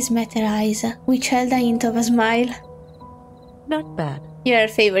expectant gaze met her eyes, which held a hint of a smile. Not bad. You're her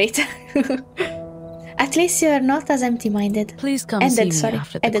favorite. At least you're not as empty-minded. Please come see me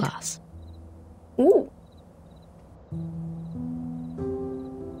after the class. Ooh.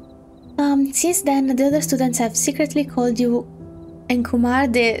 Since then, the other students have secretly called you and Kumar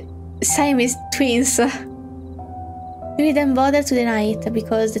the Siamese twins. You didn't bother to deny it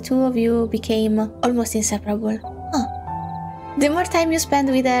because the two of you became almost inseparable. Huh. The more time you spent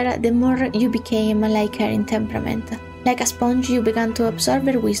with her, the more you became like her in temperament. Like a sponge, you began to absorb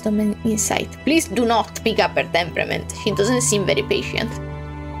her wisdom and insight. Please do not pick up her temperament. She doesn't seem very patient.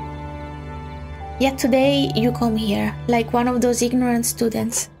 Yet today, you come here, like one of those ignorant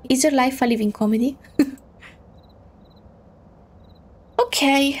students. Is your life a living comedy?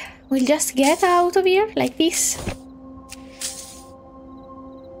 Okay, we'll just get out of here, like this.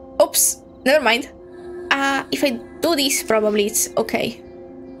 Oops, never mind. If I do this, probably it's okay.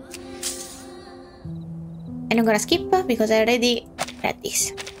 And I'm gonna skip because I already read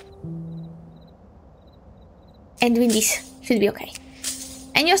this. And doing this should be okay.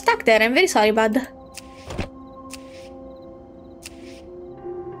 And you're stuck there, I'm very sorry, bud.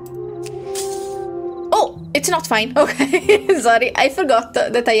 Oh, it's not fine. Okay, sorry, I forgot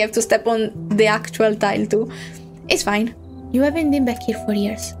that I have to step on the actual tile too. It's fine. You haven't been back here for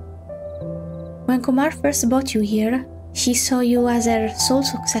years. When Kumar first brought you here, she saw you as her sole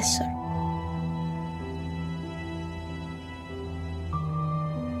successor.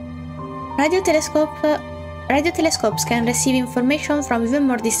 Radio telescopes can receive information from even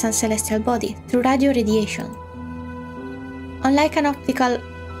more distant celestial bodies through radio radiation. Unlike an optical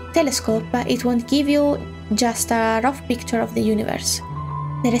telescope, it won't give you just a rough picture of the universe.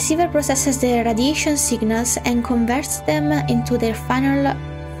 The receiver processes the radiation signals and converts them into their final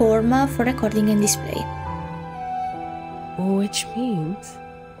form for recording and display. Which means?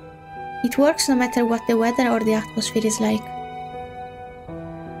 It works no matter what the weather or the atmosphere is like.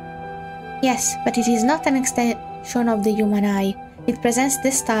 Yes, but it is not an extension of the human eye. It presents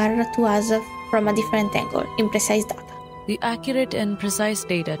the star to us from a different angle, in precise data. The accurate and precise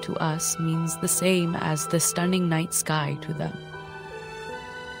data to us means the same as the stunning night sky to them.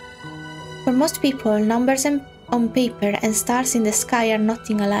 For most people, numbers on paper and stars in the sky are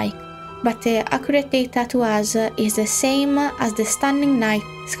nothing alike, but the accurate data to us is the same as the stunning night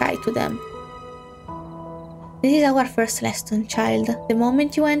sky to them. This is our first lesson, child. The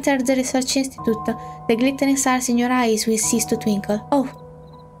moment you enter the research institute, the glittering stars in your eyes will cease to twinkle. Oh!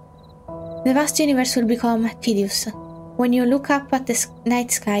 The vast universe will become tedious. When you look up at the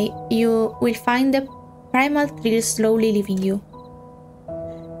night sky, you will find the primal thrill slowly leaving you.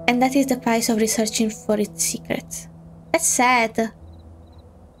 And that is the price of researching for its secrets. That's sad.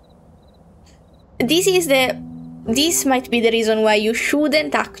 This might be the reason why you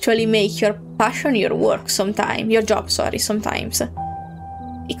shouldn't actually make your passion your work your job, sometimes.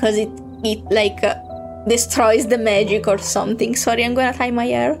 Because it like destroys the magic or something. Sorry, I'm gonna tie my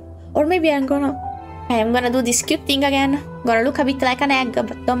hair. Or maybe I'm gonna do this cute thing again. Gonna look a bit like an egg,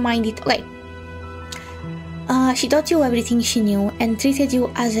 but don't mind it. Okay. She taught you everything she knew and treated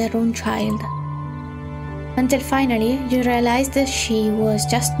you as her own child. Until finally, you realized that she was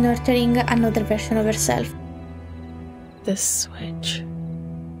just nurturing another version of herself. The switch.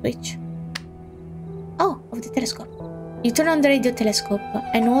 Which? Oh, of the telescope. You turn on the radio telescope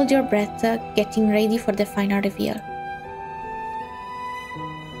and hold your breath, getting ready for the final reveal.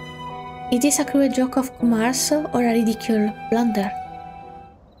 Is this a cruel joke of Kumar's or a ridiculous blunder?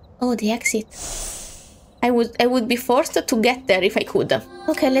 Oh, the exit. I would be forced to get there if I could.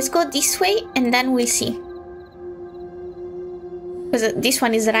 Okay, let's go this way and then we'll see. Because this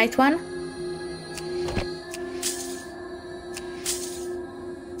one is the right one.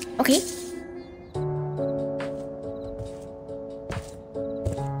 Okay.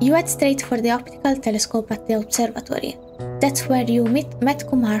 You head straight for the optical telescope at the observatory. That's where you met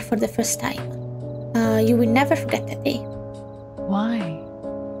Kumar for the first time. You will never forget that day. Why?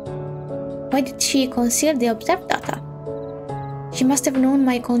 Why did she conceal the observed data? She must have known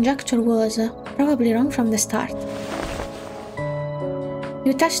my conjecture was probably wrong from the start.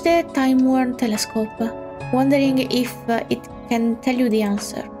 You touch the time-worn telescope, wondering if it can tell you the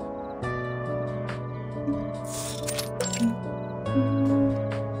answer.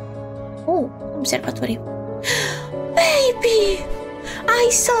 Oh, observatory. Baby! I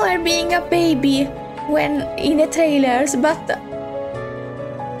saw her being a baby when in the trailers, but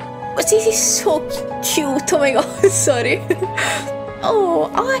this is so cute. Oh my god, sorry. Oh,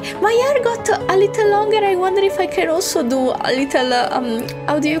 my hair got a little longer. I wonder if I can also do a little,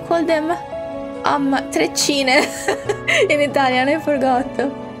 how do you call them? Treccine in Italian, I forgot.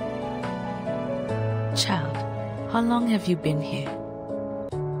 Child, how long have you been here?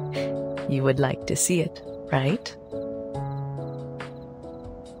 You would like to see it, right?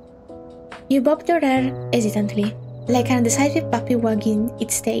 You bobbed your hair hesitantly, like an undecided puppy wagging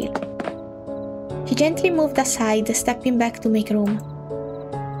its tail. She gently moved aside, stepping back to make room.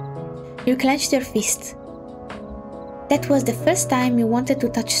 You clenched your fist. That was the first time you wanted to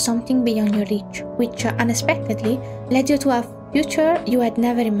touch something beyond your reach, which unexpectedly led you to a future you had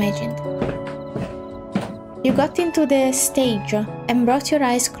never imagined. You got into the stage and brought your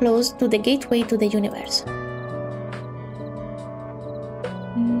eyes close to the gateway to the universe.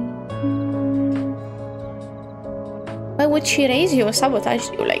 Why would she raise you or sabotage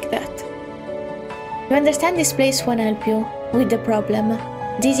you like that? You understand this place won't help you with the problem.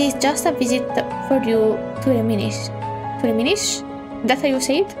 This is just a visit for you to reminisce. To reminisce? That's how you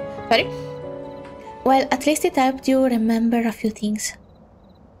say it? Sorry? Well, at least it helped you remember a few things.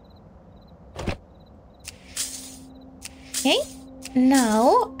 Okay,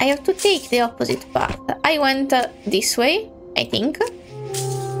 now I have to take the opposite path. I went this way, I think.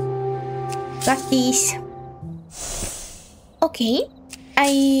 Got this. Okay,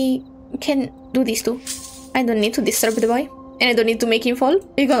 I can do this too. I don't need to disturb the boy. And I don't need to make him fall.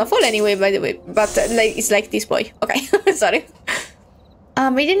 He's gonna fall anyway, by the way. But like, it's like this boy. Okay, sorry. I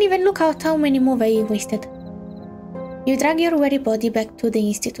didn't even look at how many moves I wasted. You drag your weary body back to the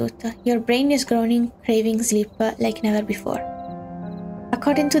institute. Your brain is groaning, craving sleep like never before.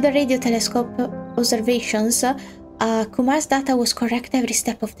 According to the radio telescope observations, Kumar's data was correct every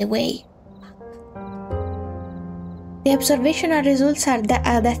step of the way. The observational results are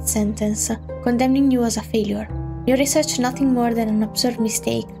a death sentence, condemning you as a failure. Your research nothing more than an absurd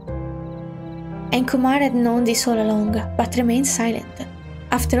mistake. And Kumar had known this all along, but remained silent.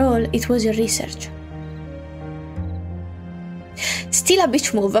 After all, it was your research. Still a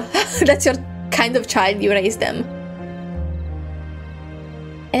bitch move. That's your kind of child, you raised them.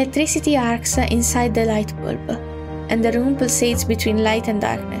 Electricity arcs inside the light bulb, and the room pulsates between light and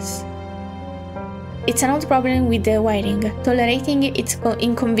darkness. It's an old problem with the wiring. Tolerating its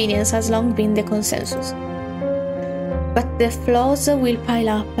inconvenience has long been the consensus. But the flaws will pile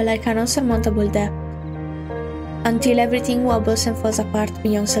up like an unsurmountable debt, until everything wobbles and falls apart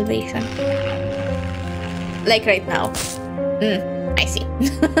beyond salvation. Like right now. I see.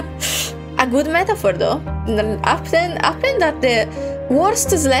 A good metaphor though. Happened at the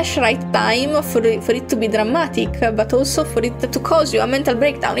worst / right time for it to be dramatic, but also for it to cause you a mental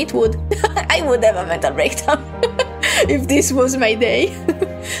breakdown. It would. I would have a mental breakdown if this was my day.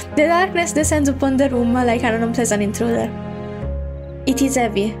 The darkness descends upon the room like an unpleasant intruder. It is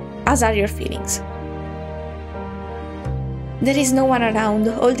heavy, as are your feelings. There is no one around,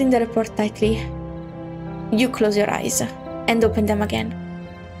 holding the report tightly. You close your eyes and open them again.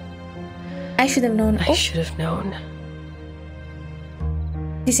 I should have known. I should have known.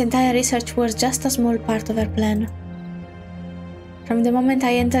 This entire research was just a small part of her plan. From the moment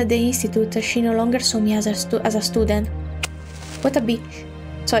I entered the institute, she no longer saw me as a student. What a bitch.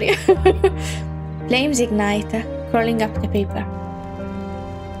 Sorry. Flames ignite, crawling up the paper.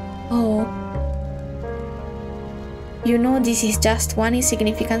 Oh. You know this is just one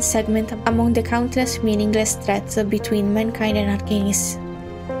insignificant segment among the countless meaningless threads between mankind and Arcanis.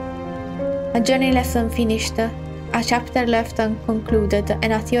 A journey left unfinished, a chapter left unconcluded,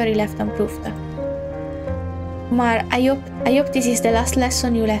 and a theory left unproved. Mar, I hope this is the last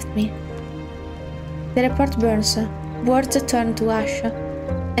lesson you left me. The report burns, words turn to ash,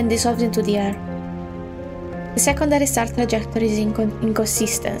 and dissolve into the air. The secondary star trajectory is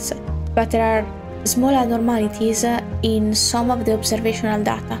inconsistent, but there are small abnormalities in some of the observational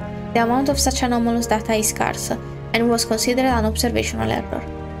data. The amount of such anomalous data is scarce, and was considered an observational error.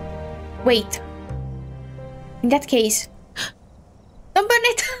 Wait. In that case... Don't burn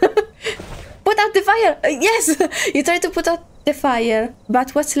it! Put out the fire! Yes! You try to put out the fire,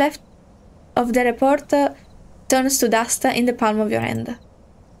 but what's left of the report turns to dust in the palm of your hand.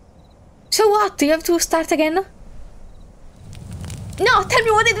 So what? Do you have to start again? No! Tell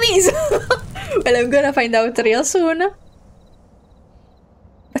me what it means! Well, I'm gonna find out real soon.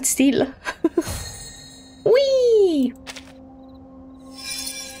 But still. Whee!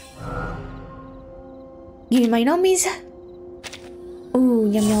 Give me my nummies. Ooh,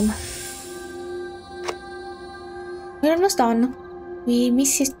 yum yum. We're almost done. We're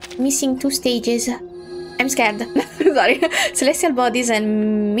missing 2 stages. I'm scared. Sorry. Celestial bodies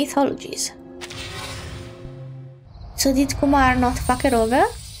and mythologies. So did Kumar not fuck her over?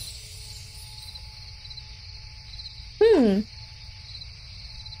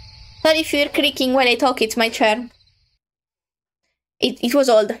 Sorry if you're creaking while I talk, it's my chair. It was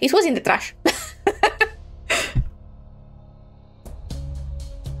old. It was in the trash.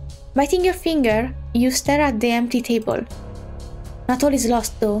 Biting your finger, you stare at the empty table. Not all is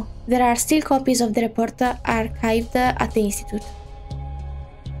lost though. There are still copies of the report archived at the institute.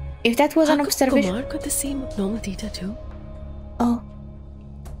 If that was an observation... Kumar got the same abnormal data too? Oh.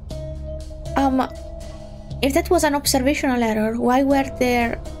 If that was an observational error, why were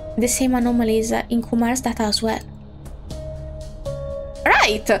there the same anomalies in Kumar's data as well?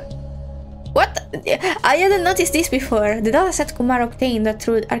 Right! What? I hadn't noticed this before. The dataset Kumar obtained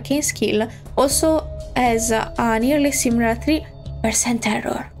through arcane skill also has a nearly similar 3%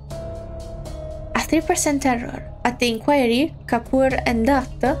 error. A 3% error. At the inquiry, Kapoor and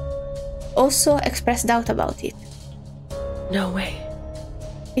Dutt also expressed doubt about it. No way.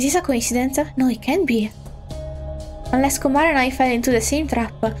 Is this a coincidence? No, it can't be. Unless Kumar and I fell into the same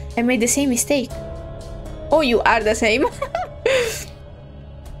trap and made the same mistake. Oh, you are the same.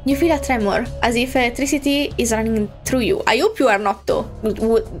 You feel a tremor, as if electricity is running through you. I hope you are not, though,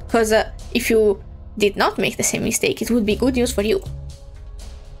 because if you did not make the same mistake, it would be good news for you.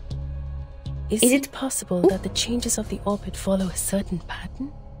 Is it possible that the changes of the orbit follow a certain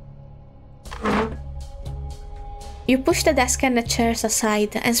pattern? You push the desk and the chairs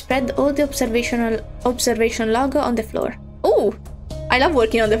aside and spread all the observation log on the floor. Ooh, I love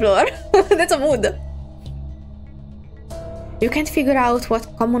working on the floor. That's a mood. You can't figure out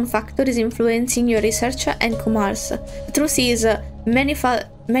what common factor is influencing your research and Kumar's. The truth is,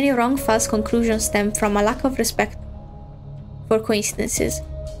 many wrong false conclusions stem from a lack of respect for coincidences.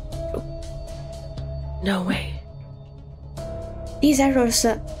 No way. These errors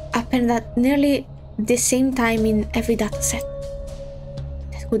happen at nearly the same time in every dataset.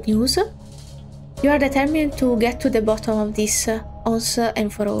 That's good news. You are determined to get to the bottom of this once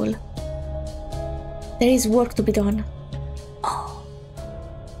and for all. There is work to be done. Oh,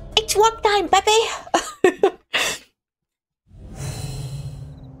 it's work time, baby!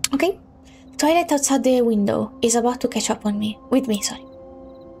 Okay, the twilight outside the window is about to catch up with me.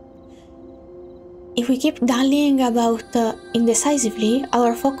 If we keep dallying about indecisively,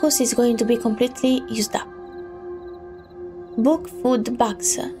 our focus is going to be completely used up. Book, food,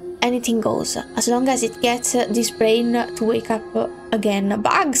 bugs, anything goes, as long as it gets this brain to wake up again.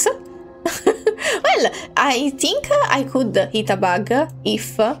 Bugs? Well, I think I could hit a bug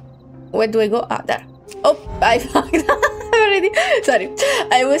if... Where do I go? Ah, there. Oh, I fucked already. Sorry.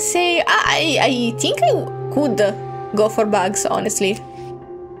 I was saying, I think I could go for bugs, honestly.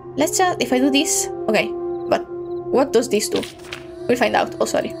 Let's just, if I do this, okay, but what does this do? We'll find out. Oh,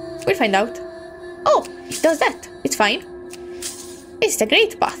 sorry. We'll find out. Oh, it does that. It's fine. It's a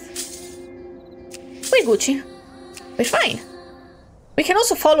great path. We're Gucci. We're fine. We can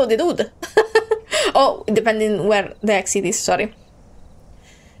also follow the dude. Oh, depending where the exit is, sorry.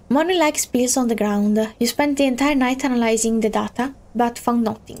 Morning light spills on the ground. You spent the entire night analyzing the data, but found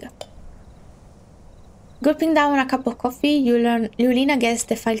nothing. Gulping down a cup of coffee, you lean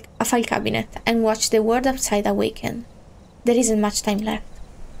against a file cabinet and watch the world outside awaken. There isn't much time left.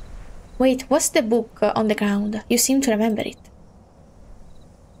 Wait, what's the book on the ground? You seem to remember it.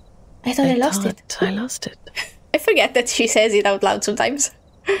 I thought I lost it. I lost it. I forget that she says it out loud sometimes.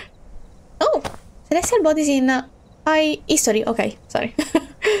 Oh, celestial bodies in history. Okay, sorry.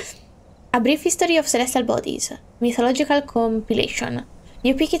 A brief history of celestial bodies. Mythological compilation.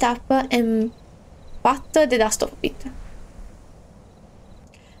 You pick it up and pat the dust off it.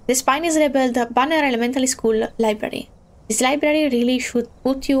 The spine is labeled Banner Elementary School Library. This library really should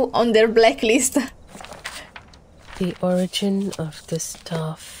put you on their blacklist. The origin of the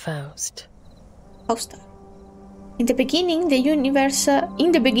star Faust. Faust. In the beginning, the universe...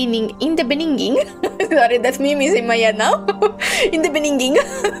 In the beginning... Sorry, that meme is in my head now. In the beginning,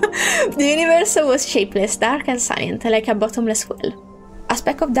 the universe was shapeless, dark and silent, like a bottomless well. A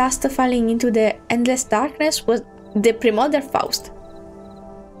speck of dust falling into the endless darkness was the primordial Faust.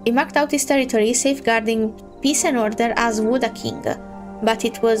 He marked out his territory, safeguarding peace and order as would a king, but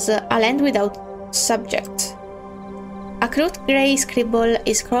it was a land without subjects. A crude grey scribble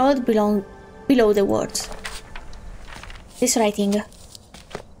is scrawled below the words. This writing.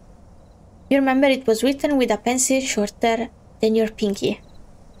 You remember it was written with a pencil shorter than your pinky.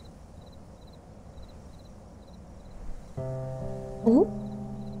 Ooh.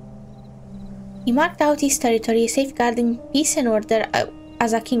 He marked out his territory, safeguarding peace and order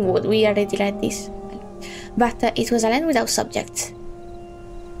as a king would. We already read this. But it was a land without subjects.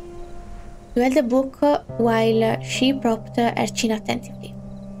 You held the book while she propped her chin attentively.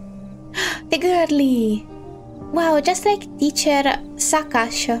 The girlie! Wow, just like teacher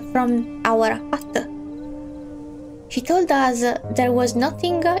Sakash from our hut. She told us there was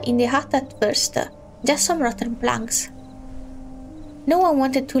nothing in the hut at first, just some rotten planks. No one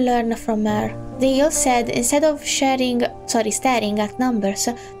wanted to learn from her. They all said instead of staring at numbers,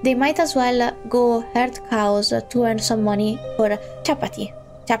 they might as well go herd cows to earn some money for chapati.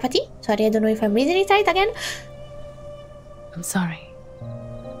 Chapati? Sorry, I don't know if I'm reading it right again. I'm sorry.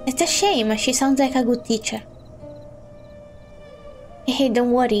 It's a shame, she sounds like a good teacher. Hey,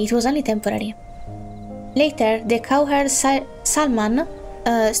 don't worry, it was only temporary. Later, the cowherd Salman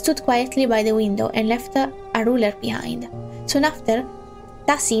stood quietly by the window and left a ruler behind. Soon after,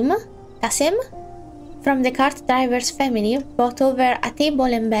 Tassim, from the cart driver's family, brought over a table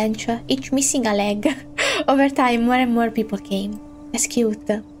and bench, each missing a leg. Over time, more and more people came. That's cute.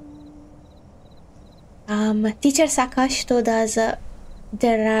 Teacher Sakash told us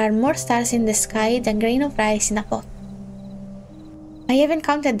there are more stars in the sky than grain of rice in a pot. I haven't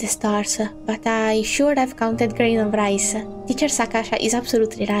counted the stars, but I sure have counted grain of rice. Teacher Sakasha is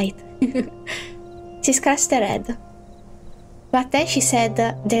absolutely right. She scratched her head. But then she said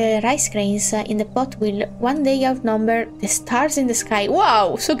the rice grains in the pot will one day outnumber the stars in the sky.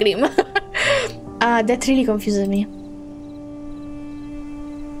 Wow, so grim. That really confuses me.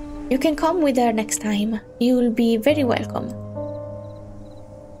 You can come with her next time. You will be very welcome.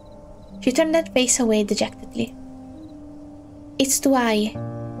 She turned her face away dejectedly. It's too high,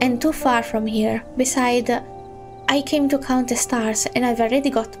 and too far from here. Besides, I came to count the stars, and I've already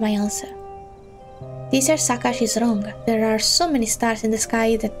got my answer. Teacher Sakash is wrong. There are so many stars in the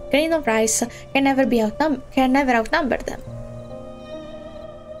sky that grain of rice can never outnumber them.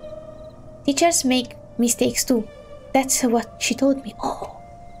 Teachers make mistakes too. That's what she told me. Oh.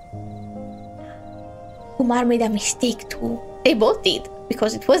 Kumar made a mistake too. They both did,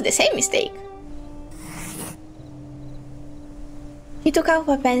 because it was the same mistake. He took out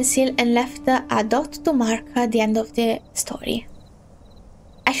a pencil and left a dot to mark the end of the story.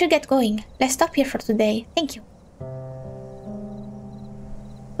 I should get going. Let's stop here for today. Thank you.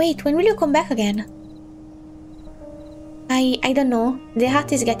 Wait, when will you come back again? I don't know. The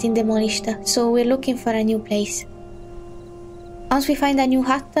hut is getting demolished, so we're looking for a new place. Once we find a new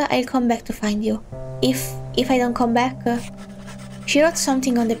hut, I'll come back to find you. If I don't come back... She wrote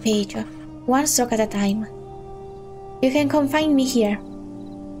something on the page, one stroke at a time. You can come find me here.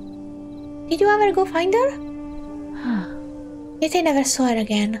 Did you ever go find her? Yet I never saw her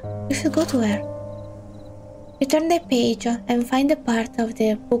again. You should go to her. You turn the page and find the part of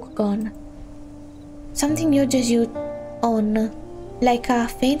the book gone. Something urges you on, like a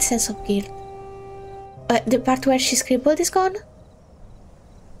faint sense of guilt. The part where she scribbled is gone?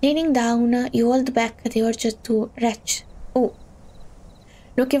 Leaning down, you hold back the urge to retch. Oh.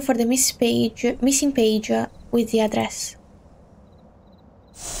 Looking for the missing page with the address.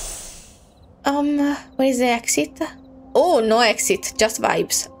 Where is the exit? Oh, no exit, just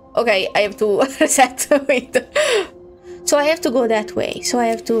vibes. Okay, I have to reset. Wait. So I have to go that way. So I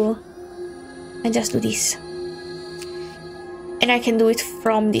have to... and just do this. And I can do it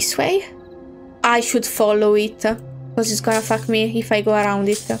from this way. I should follow it, because it's gonna fuck me if I go around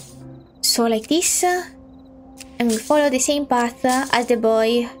it. So like this. And we'll follow the same path as the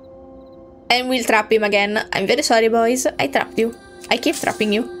boy. And we'll trap him again. I'm very sorry, boys. I trapped you. I keep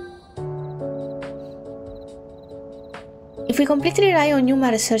trapping you. If we completely rely on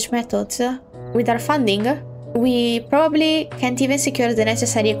human research methods, with our funding, we probably can't even secure the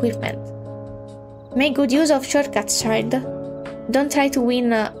necessary equipment. Make good use of shortcuts, child. Don't try to win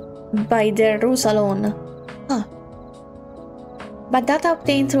by the rules alone. Huh. But data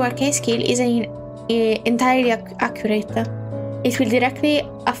obtained through arcane skill isn't entirely accurate. It will directly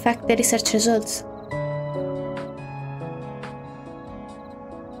affect the research results.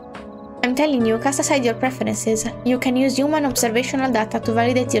 I'm telling you, cast aside your preferences. You can use human observational data to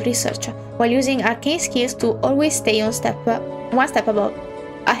validate your research, while using arcane skills to always stay one step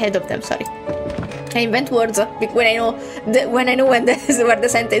ahead of them. Sorry, I invent words when I know where the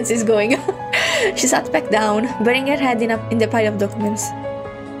sentence is going. She sat back down, burying her head in the pile of documents.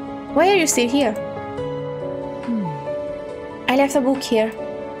 Why are you still here? I left a book here.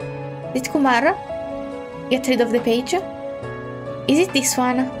 Did Kumar get rid of the page? Is it this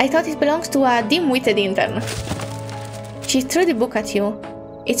one? I thought it belongs to a dim-witted intern. She threw the book at you,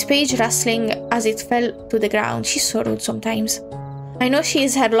 its page rustling as it fell to the ground. She's so rude sometimes. I know she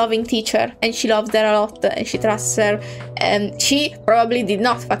is her loving teacher, and she loves her a lot, and she trusts her, and she probably did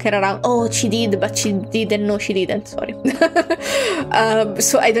not fuck her around. Oh, she did, but she didn't know she didn't, sorry.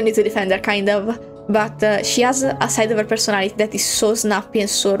 So I don't need to defend her, kind of. But she has a side of her personality that is so snappy and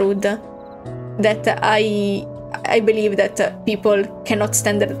so rude that I believe that people cannot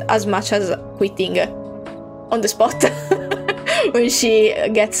stand it as much as quitting on the spot when she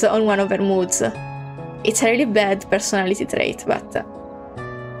gets on one of her moods. It's a really bad personality trait, but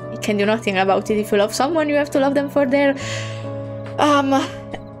you can do nothing about it. If you love someone, you have to love them for their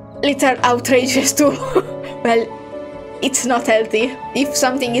little outrages too. Well, it's not healthy. If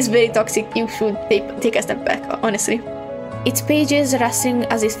something is very toxic, you should take a step back, honestly. Its pages rustling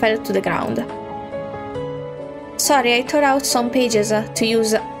as it fell to the ground. Sorry, I tore out some pages to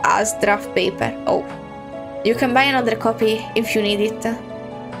use as draft paper. Oh. You can buy another copy if you need it.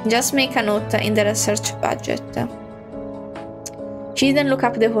 Just make a note in the research budget. She didn't look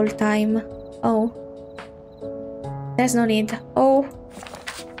up the whole time. Oh. There's no need. Oh.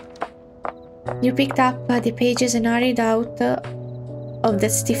 You picked up the pages and hurried out of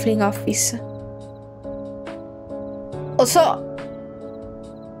that stifling office. Also,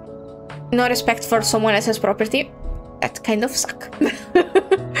 no respect for someone else's property. That kind of sucks.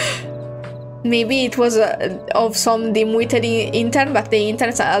 Maybe it was of some dim-witted intern, but the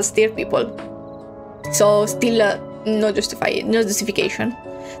interns are still people. So still no justification.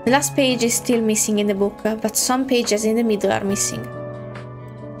 The last page is still missing in the book, but some pages in the middle are missing.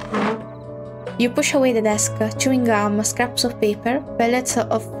 You push away the desk, chewing gum, scraps of paper, pellets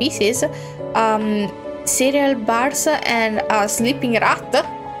of pieces, cereal bars, and a sleeping rat.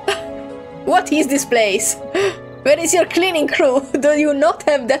 What is this place? Where is your cleaning crew? Do you not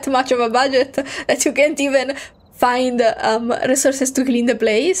have that much of a budget that you can't even find resources to clean the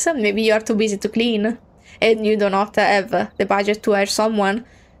place? Maybe you are too busy to clean and you do not have the budget to hire someone.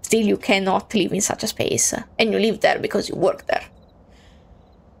 Still, you cannot live in such a space. And you live there because you work there.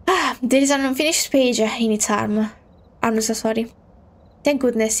 There is an unfinished page in its arm. Sorry. Thank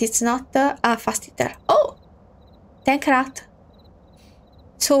goodness it's not a fast eater. Oh! Thank rat.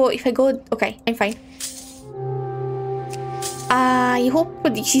 So if I go... Okay, I'm fine. I hope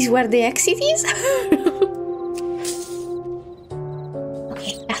this is where the exit is.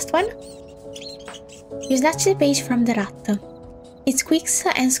 Okay, last one. You snatch the page from the rat. It squeaks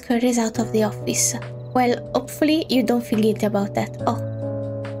and scurries out of the office. Well, hopefully you don't feel guilty about that. Oh.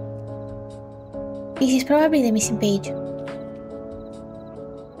 This is probably the missing page.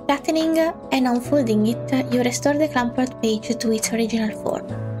 Flattening and unfolding it, you restore the crumpled page to its original form.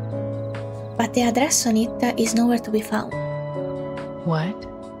 But the address on it is nowhere to be found. What?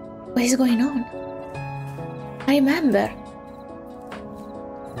 What is going on? I remember.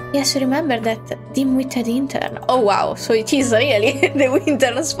 Yes, you remember that dim-witted intern. Oh wow, so it is really the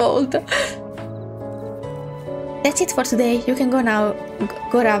intern's fault. That's it for today. You can go now,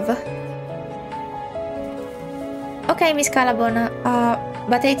 Gorav. Okay, Miss Kaalaa Baunaa,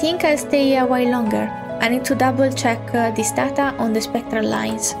 but I think I'll stay a while longer. I need to double-check this data on the spectral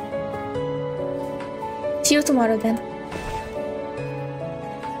lines. See you tomorrow then.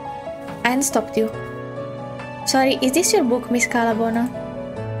 I hadn't stopped you. Sorry, is this your book, Miss Kaalaa Baunaa?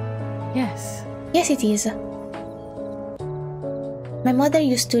 Yes. Yes, it is. My mother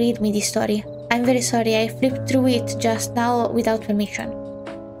used to read me this story. I'm very sorry, I flipped through it just now without permission.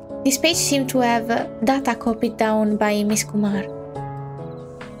 This page seemed to have data copied down by Miss Kumar.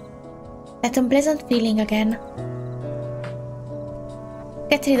 That unpleasant feeling again.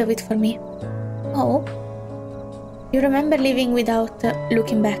 Get rid of it for me. Oh? You remember leaving without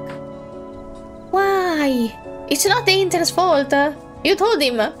looking back. Why? It's not the intern's fault. You told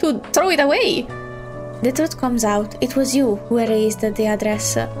him to throw it away. The truth comes out. It was you who erased the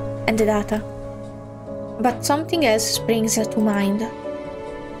address and the data. But something else springs to mind.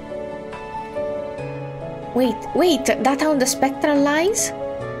 Wait, data on the spectral lines?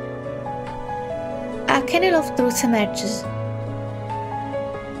 A kernel of truth emerges.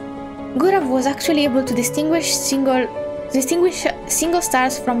 Gorav was actually able to distinguish single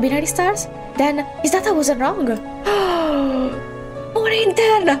stars from binary stars? Then his data wasn't wrong. Poor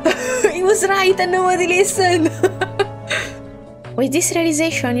intern! He was right and nobody listened! With this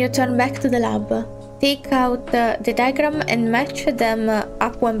realization, you turn back to the lab. Take out the diagram and match them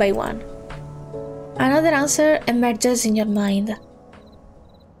up one by one. Another answer emerges in your mind.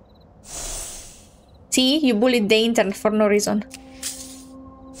 See, you bullied the intern for no reason.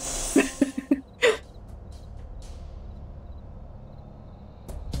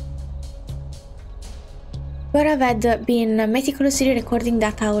 Gorav had been meticulously recording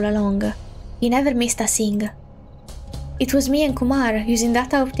data all along. He never missed a thing. It was me and Kumar, using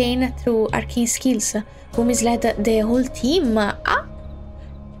data obtained through arcane skills, who misled the whole team.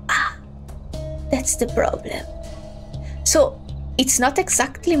 That's the problem. So, it's not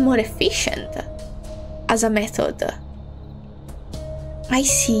exactly more efficient as a method. I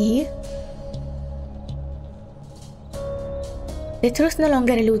see. The truth no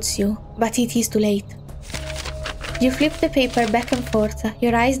longer eludes you, but it is too late. You flip the paper back and forth,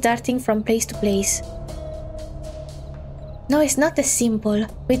 your eyes darting from place to place. No, it's not as simple.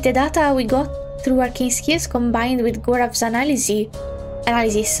 With the data we got through arcane skills combined with Gorav's analysis,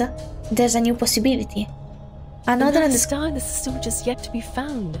 there's a new possibility. Another star in the system which is yet to be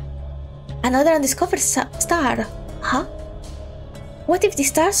found. Another undiscovered star? Huh? What if the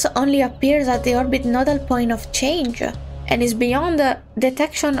star only appears at the orbit nodal point of change and is beyond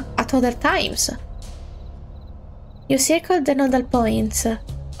detection at other times? You circled the nodal points.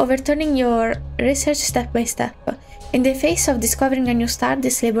 overturning your research step by step. In the face of discovering a new star,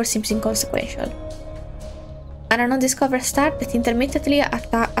 this labor seems inconsequential. An undiscovered star that intermittently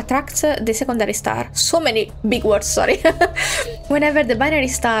attracts the secondary star. So many big words, sorry. Whenever the binary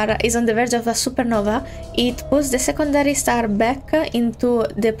star is on the verge of a supernova, it pulls the secondary star back into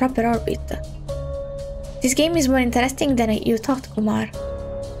the proper orbit. This game is more interesting than you thought, Kumar.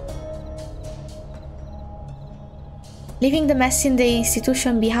 Leaving the mess in the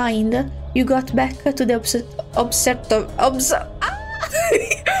institution behind, you got back to the observatory.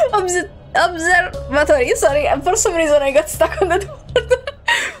 Sorry, for some reason I got stuck on that word.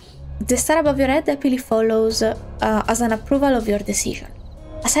 The star above your head happily follows as an approval of your decision.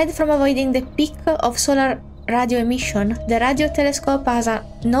 Aside from avoiding the peak of solar radio emission, the radio telescope has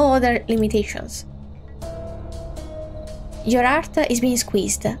no other limitations. Your heart is being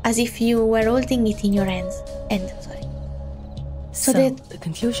squeezed, as if you were holding it in your hands. So the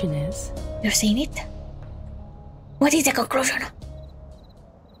conclusion is... You're saying it? What is the conclusion?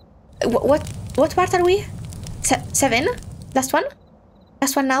 What part are we? 7? Last one?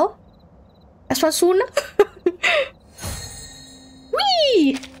 Last one now? Last one soon?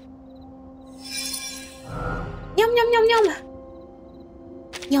 Whee! Yum yum yum yum!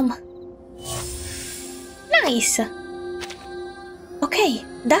 Yum. Nice! Okay,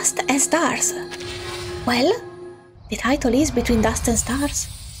 Dust and Stars. Well, the title is Between Dust and Stars.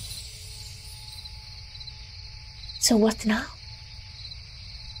 So what now?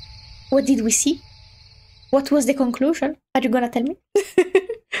 What did we see? What was the conclusion? Are you gonna tell me?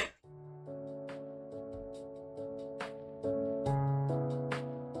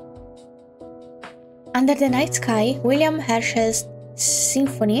 Under the night sky, William Herschel's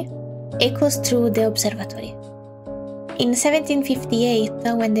symphony echoes through the observatory. In 1758,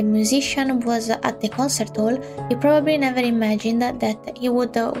 when the musician was at the concert hall, he probably never imagined that he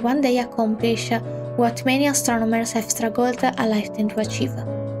would one day accomplish what many astronomers have struggled a lifetime to achieve.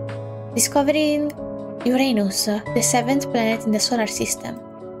 Discovering Uranus, the 7th planet in the solar system.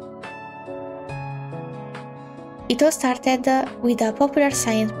 It all started with a popular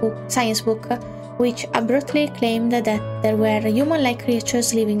science book which abruptly claimed that there were human-like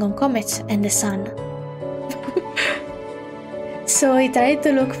creatures living on comets and the sun. So he tried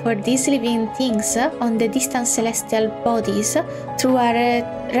to look for these living things on the distant celestial bodies through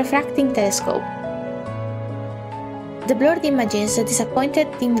a refracting telescope. The blurred images disappointed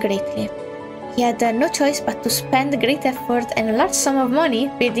him greatly. He had no choice but to spend great effort and a large sum of money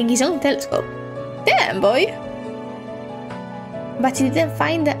building his own telescope. Damn, boy! But he didn't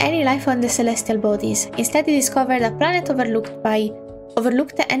find any life on the celestial bodies. Instead, he discovered a planet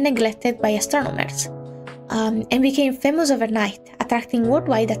overlooked and neglected by astronomers, and became famous overnight, attracting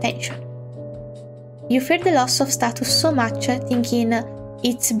worldwide attention. You fear the loss of status so much, thinking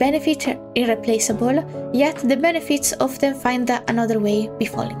its benefits irreplaceable, yet the benefits often find another way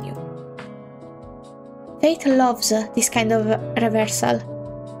befalling you. Fate loves this kind of reversal,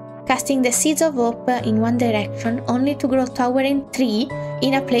 casting the seeds of hope in one direction only to grow towering tree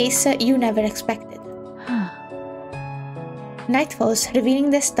in a place you never expected. Night falls, revealing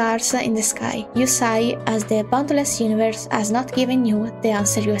the stars in the sky. You sigh as the boundless universe has not given you the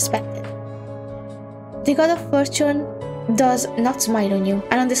answer you expected. The god of fortune does not smile on you.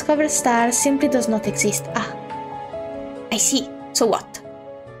 An undiscovered star simply does not exist. Ah, I see. So what?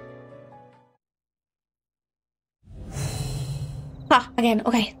 Again,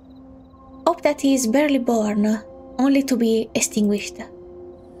 okay. Hope that he is barely born, only to be extinguished.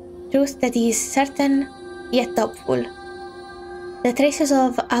 Truth that is certain, yet doubtful. The traces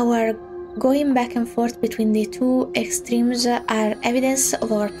of our going back and forth between the two extremes are evidence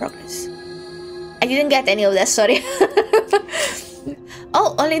of our progress. I didn't get any of that, sorry.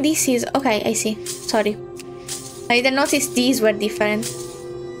 Oh, only this is... Okay, I see. Sorry. I didn't notice these were different.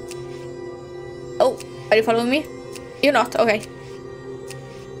 Oh, are you following me? You're not, okay.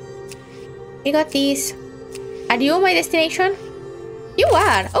 We got these. Are you my destination? You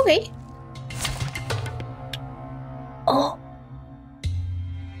are, okay. Oh.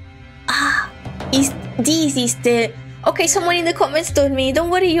 This is the... Okay, someone in the comments told me, don't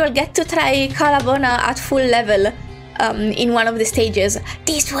worry, you'll get to try Kaalaa Baunaa at full level in one of the stages.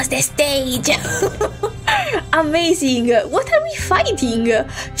 This was the stage! Amazing! What are we fighting?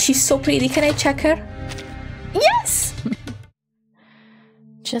 She's so pretty, can I check her? Yes!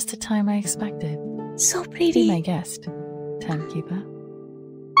 Just the time I expected. So pretty. Be my guest, timekeeper.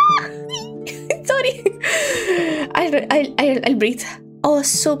 Sorry. I'll breathe. Oh,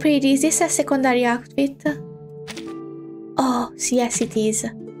 so pretty. Is this a secondary outfit? Oh, yes it is.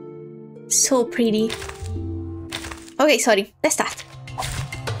 So pretty. Okay, sorry. Let's start.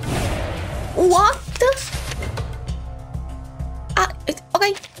 What?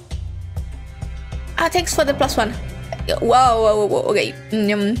 Okay. Thanks for the +1. Wow, okay.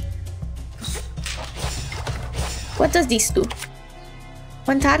 What does this do?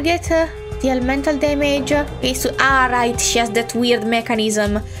 One target, deal mental damage. Right, she has that weird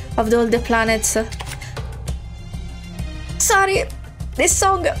mechanism of all the planets. Sorry, this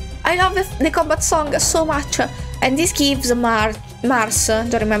song, I love the combat song so much. And this gives Mars,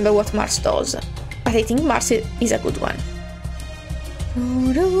 don't remember what Mars does, but I think Mars is a good one.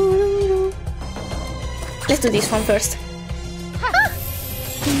 Let's do this one first.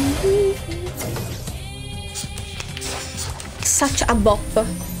 Such a bop.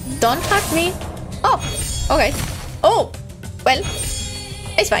 Don't hurt me. Oh, okay. Oh, well,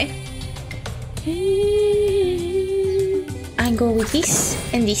 it's fine. I go with this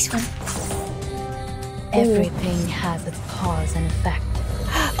and this one. Everything has its cause and effect.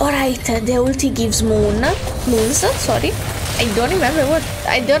 Alright, the ulti gives moons, sorry. I don't remember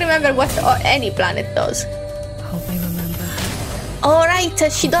what any planet does. Hope I remember.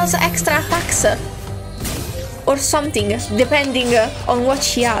 Alright, she does extra attacks. Or something, depending on what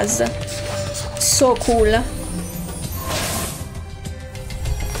she has. So cool.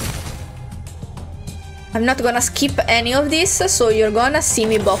 I'm not gonna skip any of this, so you're gonna see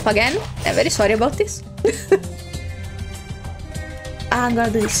me bop again. I'm very sorry about this. I'm gonna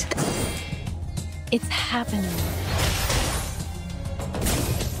do this. It's happening.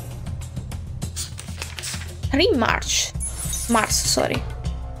 Mars, sorry.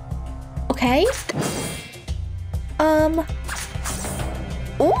 Okay.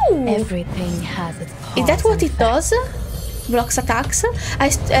 Ooh. Everything has its cause. Is that what it does? Blocks attacks.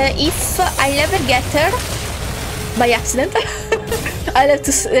 If I never get her by accident, I'll have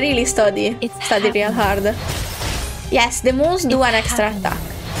to really study real hard. Yes, the moons do an extra attack,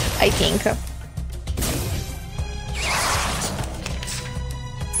 I think.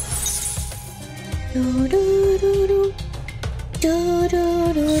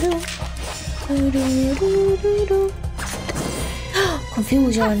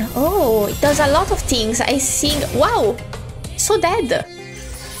 Confusion. Oh, it does a lot of things. I think. Wow, so dead.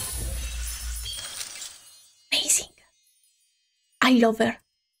 Amazing. I love her.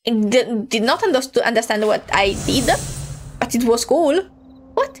 I did not understand what I did, but it was cool.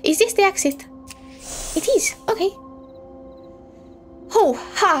 What? Is this the exit? It is. Okay. Oh,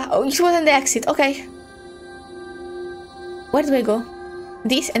 it wasn't the exit. Okay. Where do I go?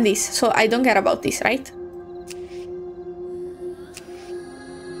 This and this. So I don't care about this, right?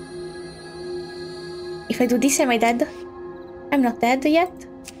 If I do this, am I dead? I'm not dead yet.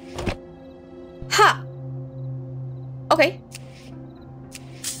 Ha! Okay.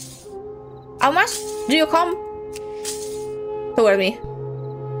 How much do you come toward me?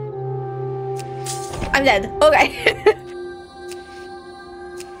 I'm dead. Okay.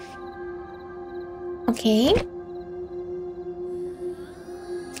 Okay.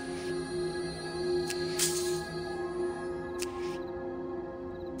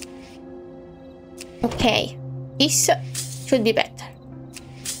 Okay. This should be better.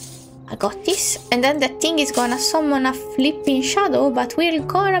 I got this. And then the thing is gonna summon a flipping shadow, but we're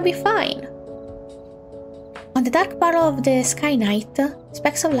gonna be fine. On the dark part of the sky night,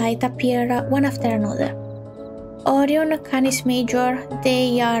 specks of light appear one after another. Orion, Canis Major,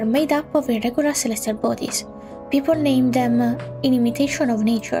 they are made up of irregular celestial bodies. People name them in imitation of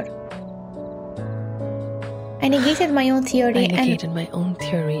nature. I negated my own theory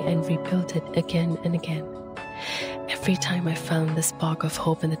and rebuilt it again and again. Every time I found the spark of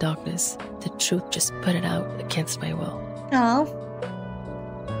hope in the darkness, the truth just put it out against my will. Oh.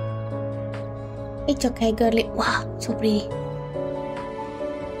 It's okay, girlie. Wow, so pretty.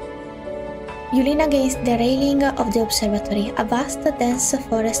 You lean against the railing of the observatory. A vast, dense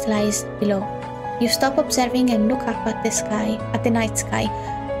forest lies below. You stop observing and look up at the sky, at the night sky.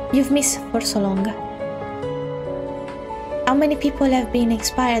 You've missed for so long. How many people have been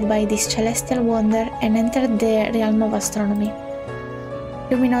inspired by this celestial wonder and entered the realm of astronomy?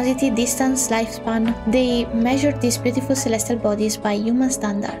 Luminosity, distance, lifespan, they measured these beautiful celestial bodies by human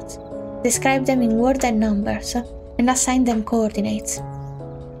standards, described them in words and numbers, and assigned them coordinates.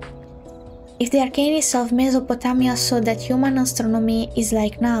 If the arcanists of Mesopotamia saw that human astronomy is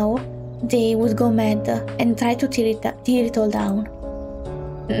like now, they would go mad and try to tear it all down.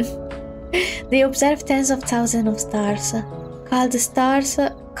 They observed tens of thousands of stars, called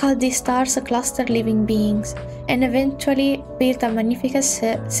these stars cluster living beings, and eventually built a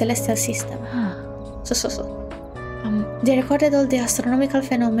magnificent celestial system. They recorded all the astronomical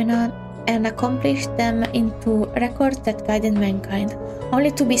phenomena and accomplished them into records that guided mankind,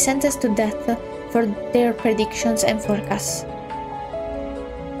 only to be sentenced to death for their predictions and forecasts.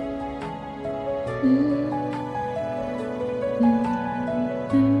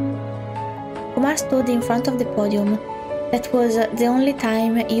 Kumar stood in front of the podium. That was the only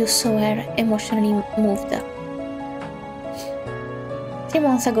time you saw her emotionally moved. 3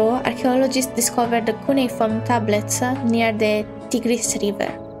 months ago, archaeologists discovered cuneiform tablets near the Tigris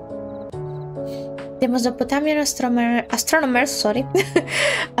River. The Mesopotamian astronomers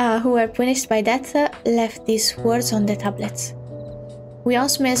who were punished by death left these words on the tablets. We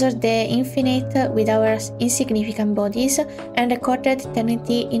once measured the infinite with our insignificant bodies and recorded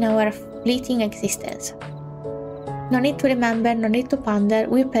eternity in our fleeting existence. No need to remember, no need to ponder,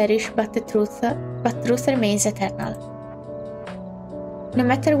 we perish, but truth remains eternal. No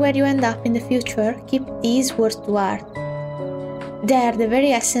matter where you end up in the future, keep these words to heart. They are the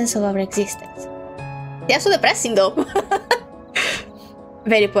very essence of our existence. They are so depressing though.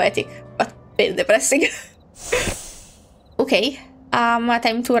 Very poetic, but very depressing. Okay,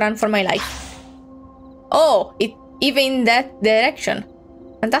 time to run for my life. Oh, even in that direction.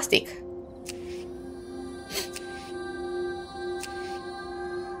 Fantastic.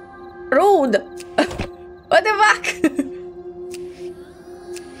 Rude! What the fuck?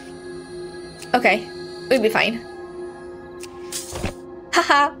 Okay, we'll be fine.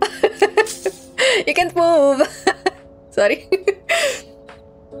 Haha! You can't move! Sorry.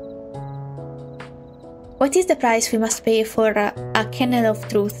 What is the price we must pay for a kernel of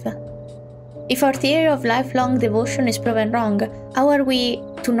truth? If our theory of lifelong devotion is proven wrong, how are we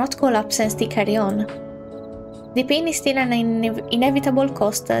to not collapse and still carry on? The pain is still an inevitable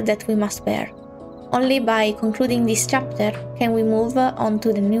cost that we must bear. Only by concluding this chapter can we move on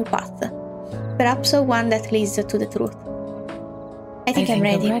to the new path. Perhaps one that leads to the truth. I think I'm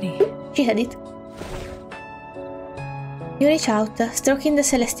ready. She said it. You reach out, stroking the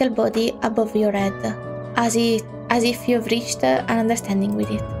celestial body above your head, as if you've reached an understanding with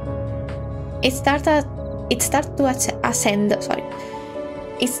it. It starts to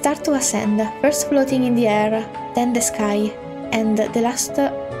ascend, first floating in the air, then the sky, and at last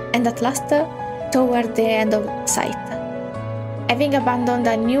toward the end of sight. Having abandoned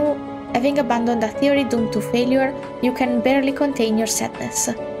a theory doomed to failure, you can barely contain your sadness.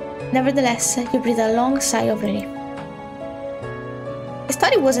 Nevertheless, you breathe a long sigh of relief. The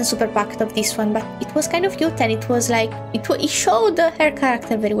story wasn't super packed of this one, but it was kind of cute, and it was like it showed her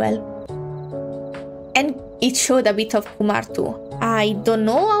character very well. And it showed a bit of Kumar too. I don't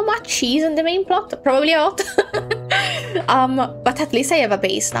know how much she is in the main plot, probably a lot. But at least I have a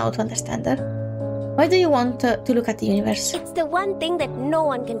base now to understand her. Why do you want to look at the universe? It's the one thing that no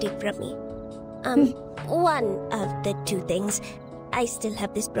one can take from me. One of the two things. I still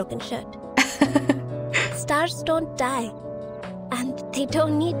have this broken shirt. Stars don't die, and they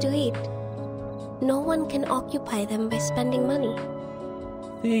don't need to eat. No one can occupy them by spending money.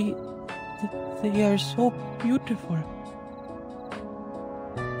 They are so beautiful.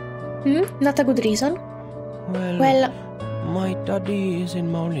 Not a good reason? Well, my daddy is in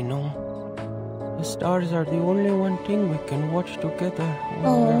Maulino. The stars are the only one thing we can watch together when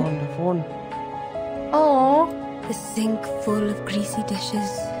we're on the phone. Oh. The sink full of greasy dishes,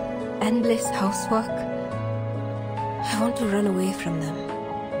 endless housework. I want to run away from them.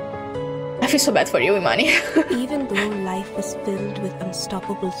 I feel so bad for you, Imani. Even though life was filled with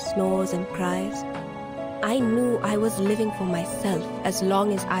unstoppable snores and cries, I knew I was living for myself as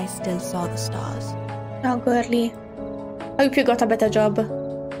long as I still saw the stars. Oh, girly. I hope you got a better job.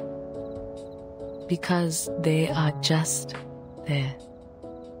 Because they are just there.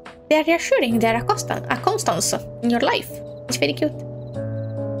 They are reassuring, they are a constance in your life. It's very cute.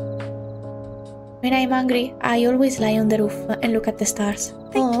 When I'm hungry, I always lie on the roof and look at the stars.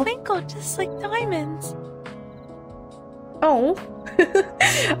 They twinkle just like diamonds. Oh.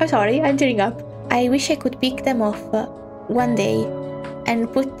 I'm sorry, I'm tearing up. I wish I could pick them off one day and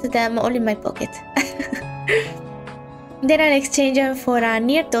put them all in my pocket. Then I'll exchange them for a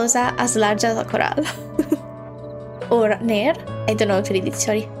near dosa as large as a coral. Or near, I don't know how to read it,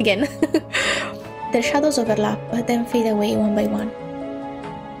 sorry, again. Their shadows overlap, then fade away one by one.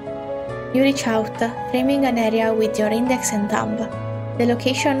 You reach out, framing an area with your index and thumb. The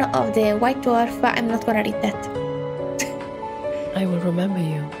location of the white dwarf, I'm not gonna read that. I will remember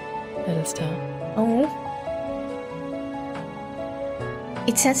you, little star. Oh.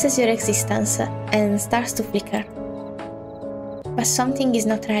 It senses your existence and starts to flicker. But something is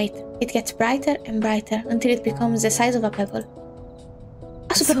not right. It gets brighter and brighter until it becomes the size of a pebble.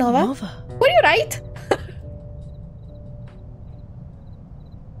 A supernova? Were you right?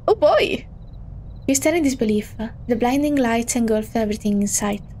 Oh. boy! You stare in disbelief. The blinding lights engulf everything in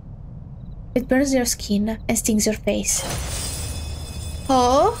sight. It burns your skin and stings your face.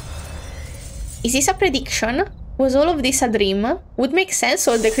 Oh? Is this a prediction? Was all of this a dream? Would make sense,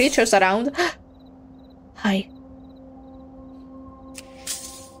 all the creatures around. Hi.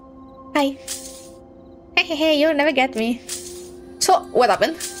 Hi. Hey, you'll never get me. So, what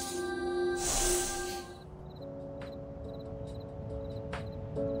happened?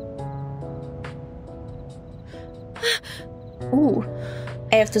 Ooh,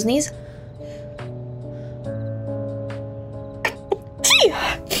 I have to sneeze.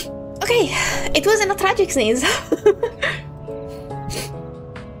 Okay, it wasn't a tragic sneeze.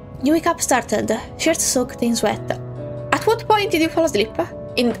 You wake up startled, shirt soaked in sweat. At what point did you fall asleep?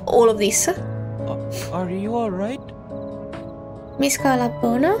 In all of this? Are you alright? Miss Kaalaa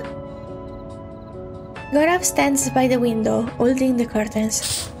Baunaa? Gaurav stands by the window, holding the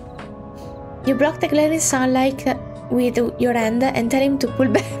curtains. You block the glaring sunlight with your hand and tell him to pull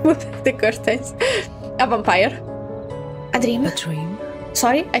back the curtains. A vampire. A dream? A dream?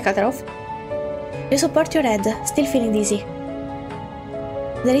 Sorry, I cut her off. You support your head, still feeling dizzy.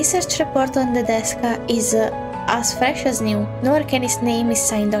 The research report on the desk is as fresh as new. No arcanist name is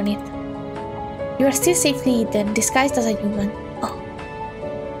signed on it. You are still safely hidden, disguised as a human. Oh.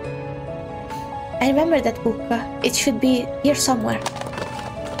 I remember that book. It should be here somewhere.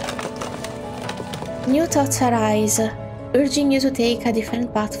 New thoughts arise, urging you to take a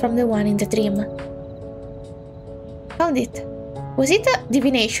different path from the one in the dream. Found it. Was it a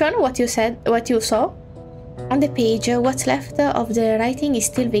divination, what you said, what you saw? On the page, what's left of the writing is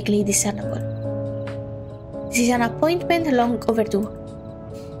still vaguely discernible. This is an appointment long overdue.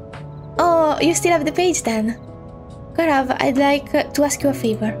 Oh, you still have the page then? Gaurav, I'd like to ask you a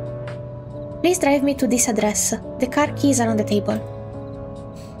favor. Please drive me to this address. The car keys are on the table.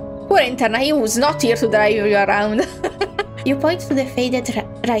 Poor Interna, he was not here to drive you around. You point to the faded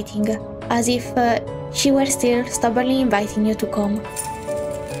writing, as if she were still stubbornly inviting you to come.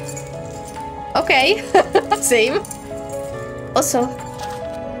 Okay, same. Also,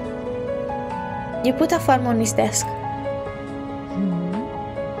 you put a form on his desk.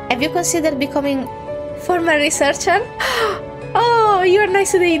 Have you considered becoming former researcher? Oh, you are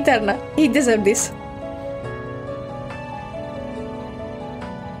nice to the intern. He deserves this.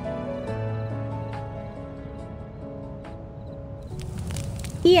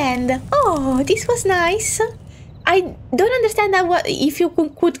 The end. Oh, this was nice. I don't understand if you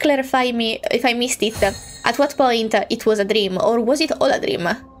could clarify me if I missed it. At what point it was a dream, or was it all a dream?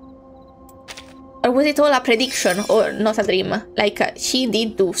 Or was it all a prediction, or not a dream? Like, she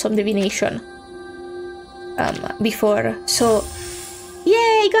did do some divination before, so...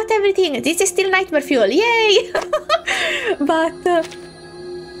 Yay, got everything! This is still nightmare fuel, yay! But...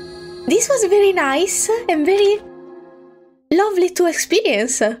 this was very nice, and very... lovely to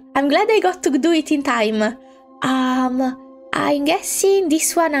experience. I'm glad I got to do it in time. I'm guessing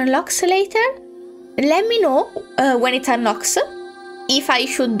this one unlocks later. Let me know when it unlocks. If I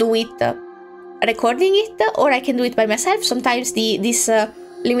should do it recording it, or I can do it by myself. Sometimes this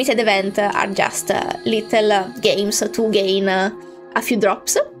limited event are just little games to gain a few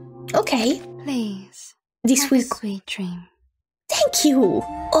drops. Okay. Please. This will... sweet dream. Thank you.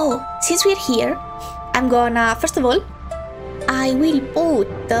 Oh, since we're here, I'm gonna... First of all, I will put...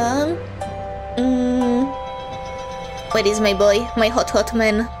 where is my boy? My hot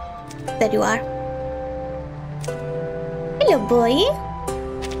man. There you are. Hello, boy.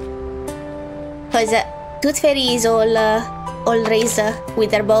 Because Tooth Fairy is all raised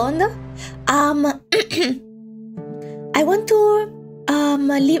with their bond. I want to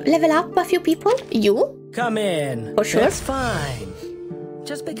level up a few people. You? Come in. For sure. That's fine.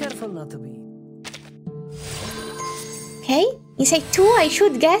 Just be careful not to be. Okay. Inside 2, I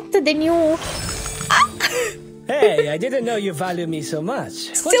should get the new... Hey, I didn't know you value me so much.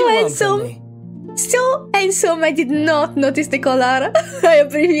 What do So you want handsome. from me? So handsome. I did not notice the color. I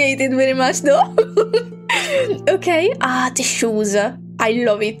appreciate it very much though. Okay. The shoes. I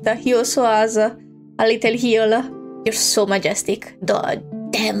love it. He also has a little heel. You're so majestic.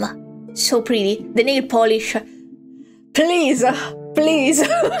 Damn. So pretty. The nail polish. Please. Please.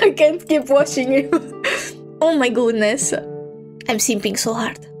 I can't keep watching him. Oh my goodness. I'm simping so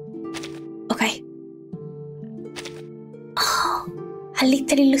hard. Okay. Oh, a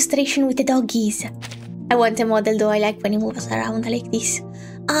little illustration with the doggies. I want a model though. I like when he moves around like this.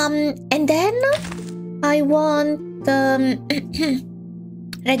 And then I want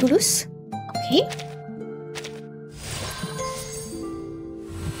Regulus. Okay.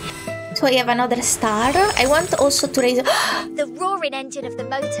 So I have another star. I want also to raise... The roaring engine of the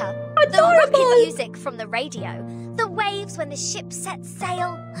motor. Adorable. The rocket music from the radio. The waves when the ship sets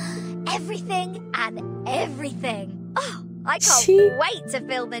sail. Everything and everything. Oh, I can't wait to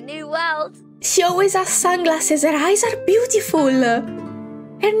feel the new world. She always has sunglasses. Her eyes are beautiful.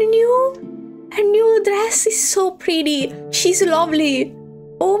 Her new dress is so pretty. She's lovely.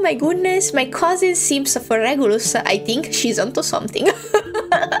 Oh my goodness, my cousin Sims for Regulus. I think she's onto something.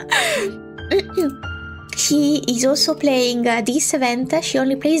 She is also playing this event. She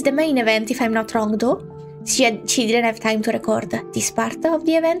only plays the main event, if I'm not wrong, though. She didn't have time to record this part of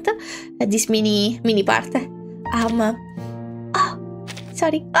the event, this mini part. Oh,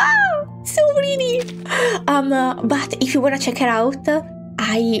 sorry. Oh, so pretty. But if you wanna check her out,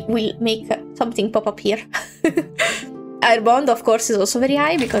 I will make something pop up here. Her bond, of course, is also very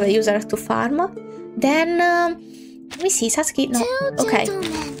high because I use her to farm. Then, let me see, Sasuke. No, okay.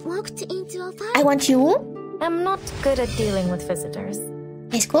 Walked into a I want you. I'm not good at dealing with visitors.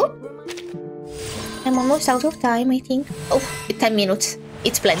 Let's go. I'm almost out of time, I think. Oh, 10 minutes.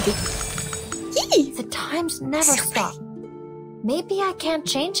 It's plenty. Yee! The times never stop. Maybe I can't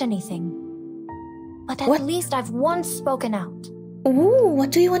change anything. But at least I've once spoken out. Ooh, what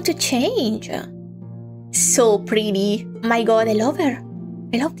do you want to change? So pretty. My god, I love her.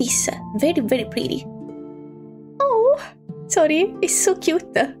 I love this. Very, very pretty. Oh, sorry. It's so cute.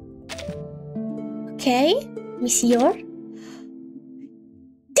 Okay, let me see your...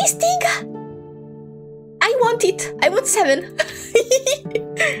 This thing! I want it. I want 7.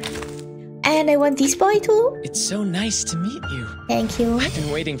 And I want this boy too. It's so nice to meet you. Thank you. I've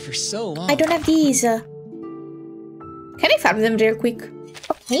been waiting for so long. I don't have these. Can I farm them real quick?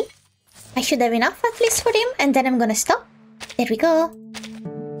 Okay. I should have enough at least for him, and then I'm gonna stop. There we go.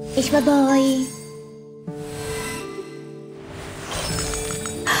 It's my boy.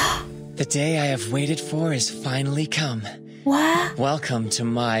 The day I have waited for is finally come. What? Welcome to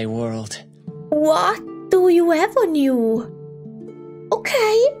my world. What do you have on you?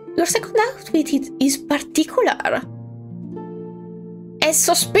 Okay, your second outfit is particular. And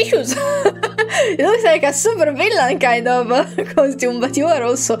suspicious. It looks like a super villain kind of costume, but you are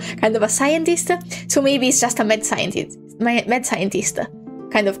also kind of a scientist, so maybe it's just a mad scientist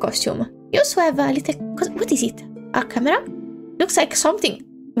kind of costume. You also have a little... What is it? A camera? Looks like something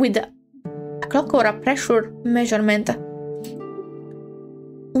with a clock or a pressure measurement.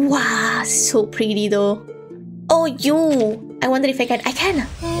 Wow, so pretty though. Oh, you! I wonder if I can... I can!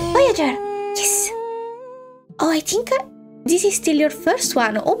 Voyager! Yes! Oh, I think... this is still your first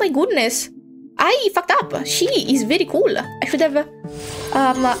one. Oh my goodness. I fucked up. She is very cool. I should have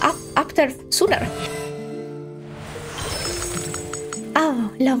upped her sooner.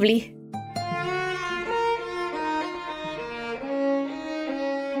 Oh, lovely.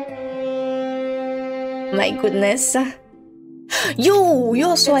 My goodness. You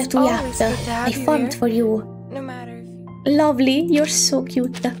also have to react. I farmed for you. No matter. Lovely. You're so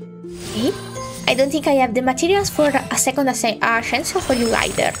cute. Okay. I don't think I have the materials for a second ascension for you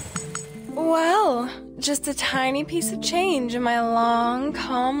either. Well, just a tiny piece of change in my long,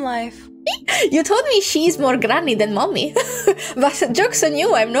 calm life. You told me she's more granny than mommy. But joke's on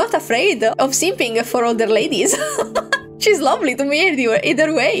you, I'm not afraid of simping for older ladies. She's lovely to me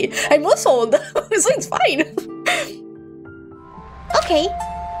either way. I'm also old, so it's fine. Okay.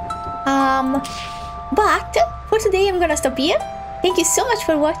 But for today I'm gonna stop here. Thank you so much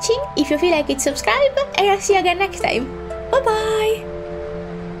for watching. If you feel like it, subscribe, and I'll see you again next time. Bye bye!